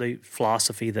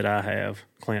philosophy that I have,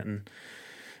 Clinton.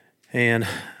 And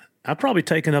I've probably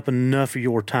taken up enough of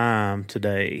your time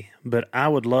today, but I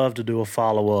would love to do a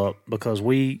follow-up because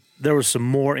there was some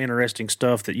more interesting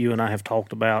stuff that you and I have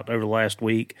talked about over the last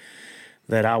week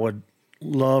that I would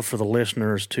love for the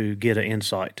listeners to get an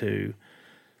insight to.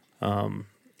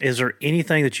 Is there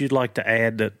anything that you'd like to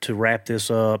add to wrap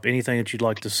this up? Anything that you'd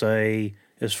like to say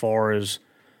as far as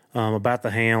about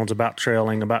the hounds, about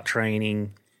trailing, about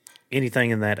training, anything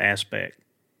in that aspect?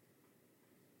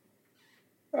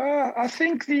 I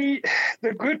think the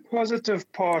good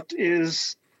positive part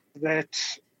is that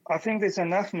I think there's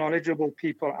enough knowledgeable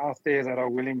people out there that are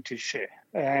willing to share.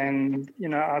 And,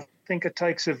 I think it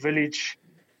takes a village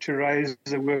to raise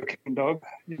a working dog,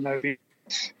 be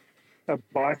it a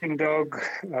biting dog,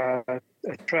 a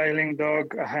trailing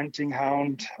dog, a hunting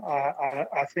hound.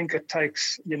 I think it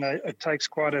takes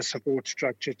quite a support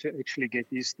structure to actually get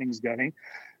these things going.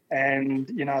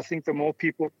 And, I think the more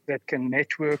people that can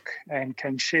network and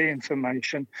can share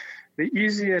information, the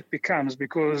easier it becomes,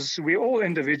 because we're all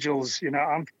individuals.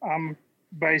 I'm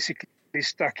basically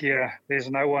stuck here. There's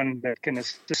no one that can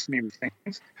assist me with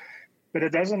things. But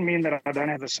it doesn't mean that I don't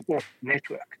have a support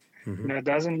network. Mm-hmm. It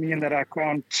doesn't mean that I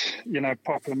can't,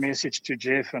 pop a message to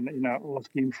Jeff and,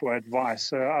 ask him for advice.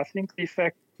 So I think the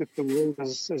fact that the world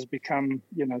has become,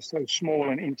 so small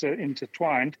and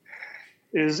intertwined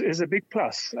is a big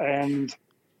plus. And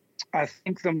I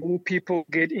think the more people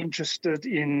get interested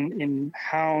in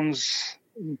hounds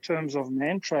in terms of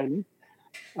man training,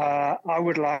 I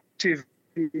would like to,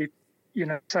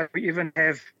 so we even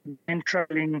have man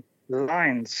training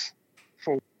lines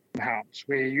for hounds,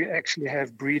 where you actually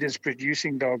have breeders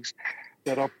producing dogs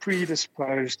that are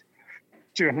predisposed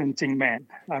to a hunting man.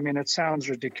 I mean, it sounds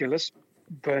ridiculous,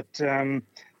 but I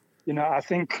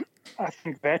think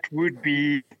that would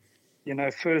be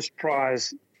first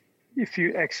prize if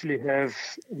you actually have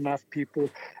enough people.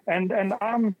 And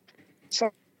I'm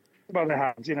so about the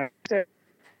hounds,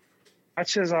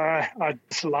 much as I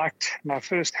disliked my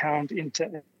first hound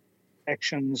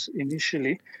interactions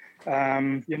initially,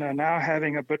 now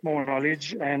having a bit more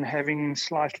knowledge and having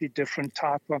slightly different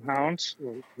type of hounds,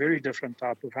 or very different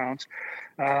type of hounds,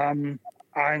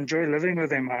 I enjoy living with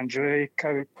them. I enjoy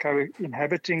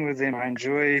co-inhabiting with them. I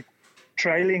enjoy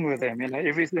trailing with them.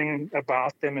 Everything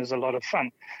about them is a lot of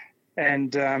fun.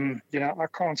 And, I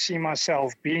can't see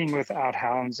myself being without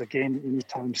hounds again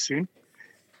anytime soon,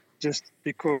 just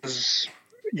because,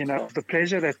 the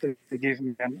pleasure that they give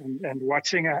me, and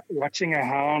watching a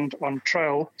hound on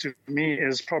trail, to me,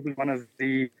 is probably one of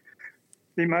the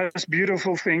most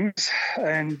beautiful things.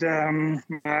 And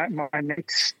my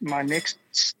next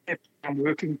step I'm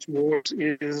working towards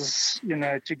is,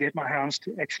 to get my hounds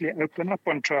to actually open up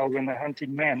on trail when they're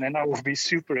hunting man. Then I will be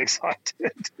super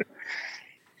excited.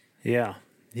 Yeah.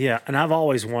 And I've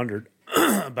always wondered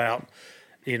about,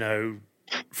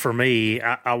 for me,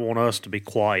 I want us to be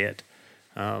quiet.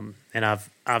 And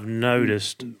I've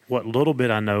noticed what little bit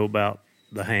I know about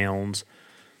the hounds.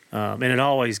 And it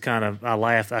always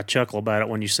I chuckle about it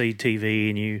when you see TV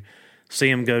and you see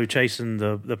them go chasing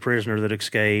the prisoner that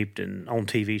escaped and on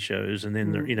TV shows. And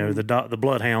then, the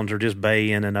bloodhounds are just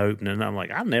baying and opening. And I'm like,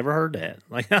 I've never heard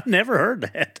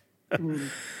that.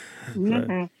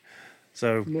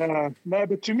 So no,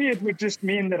 but to me it would just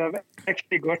mean that I've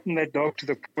actually gotten that dog to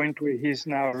the point where he's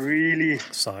now really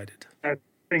excited.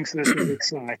 Thinks this is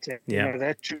exciting. Yeah.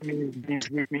 That to me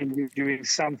would mean we're doing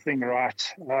something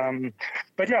right.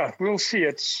 But yeah, we'll see.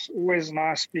 It's always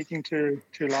nice speaking to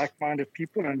like-minded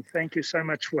people, and thank you so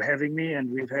much for having me.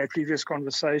 And we've had previous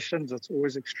conversations. It's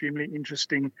always extremely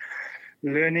interesting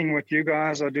learning what you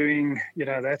guys are doing,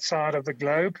 that side of the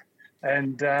globe.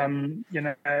 And,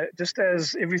 just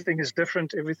as everything is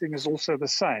different, everything is also the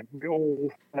same. We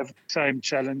all have the same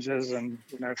challenges and,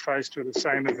 faced with the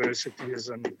same adversities.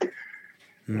 And,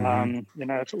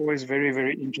 it's always very,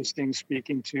 very interesting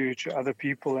speaking to other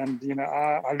people. And,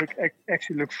 I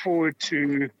actually look forward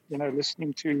to,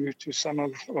 listening to some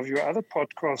of your other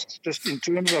podcasts, just in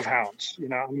terms of hounds.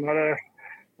 I'm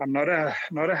not a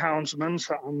houndsman,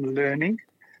 so I'm learning.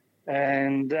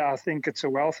 And I think it's a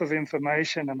wealth of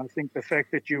information. And I think the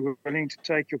fact that you were willing to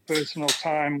take your personal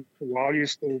time while you're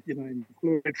still,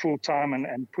 employed full time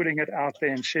and putting it out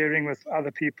there and sharing with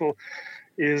other people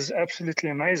is absolutely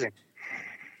amazing.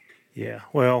 Yeah.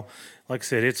 Well, like I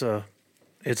said, it's an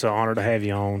honor to have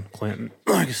you on, Clinton.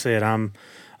 Like I said, I'm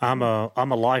a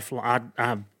lifelong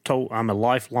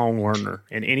learner,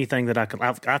 and anything that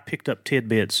I've picked up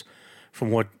tidbits from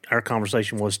what our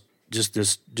conversation was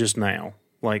just now.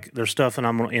 Like, there's stuff that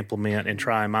I'm going to implement and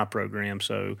try in my program.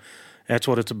 So that's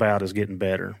what it's about, is getting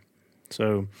better.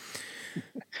 So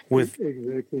with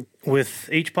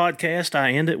each podcast,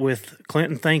 I end it with,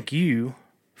 Clinton, thank you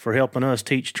for helping us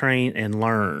teach, train, and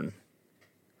learn.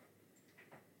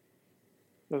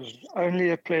 It was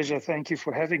only a pleasure. Thank you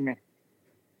for having me.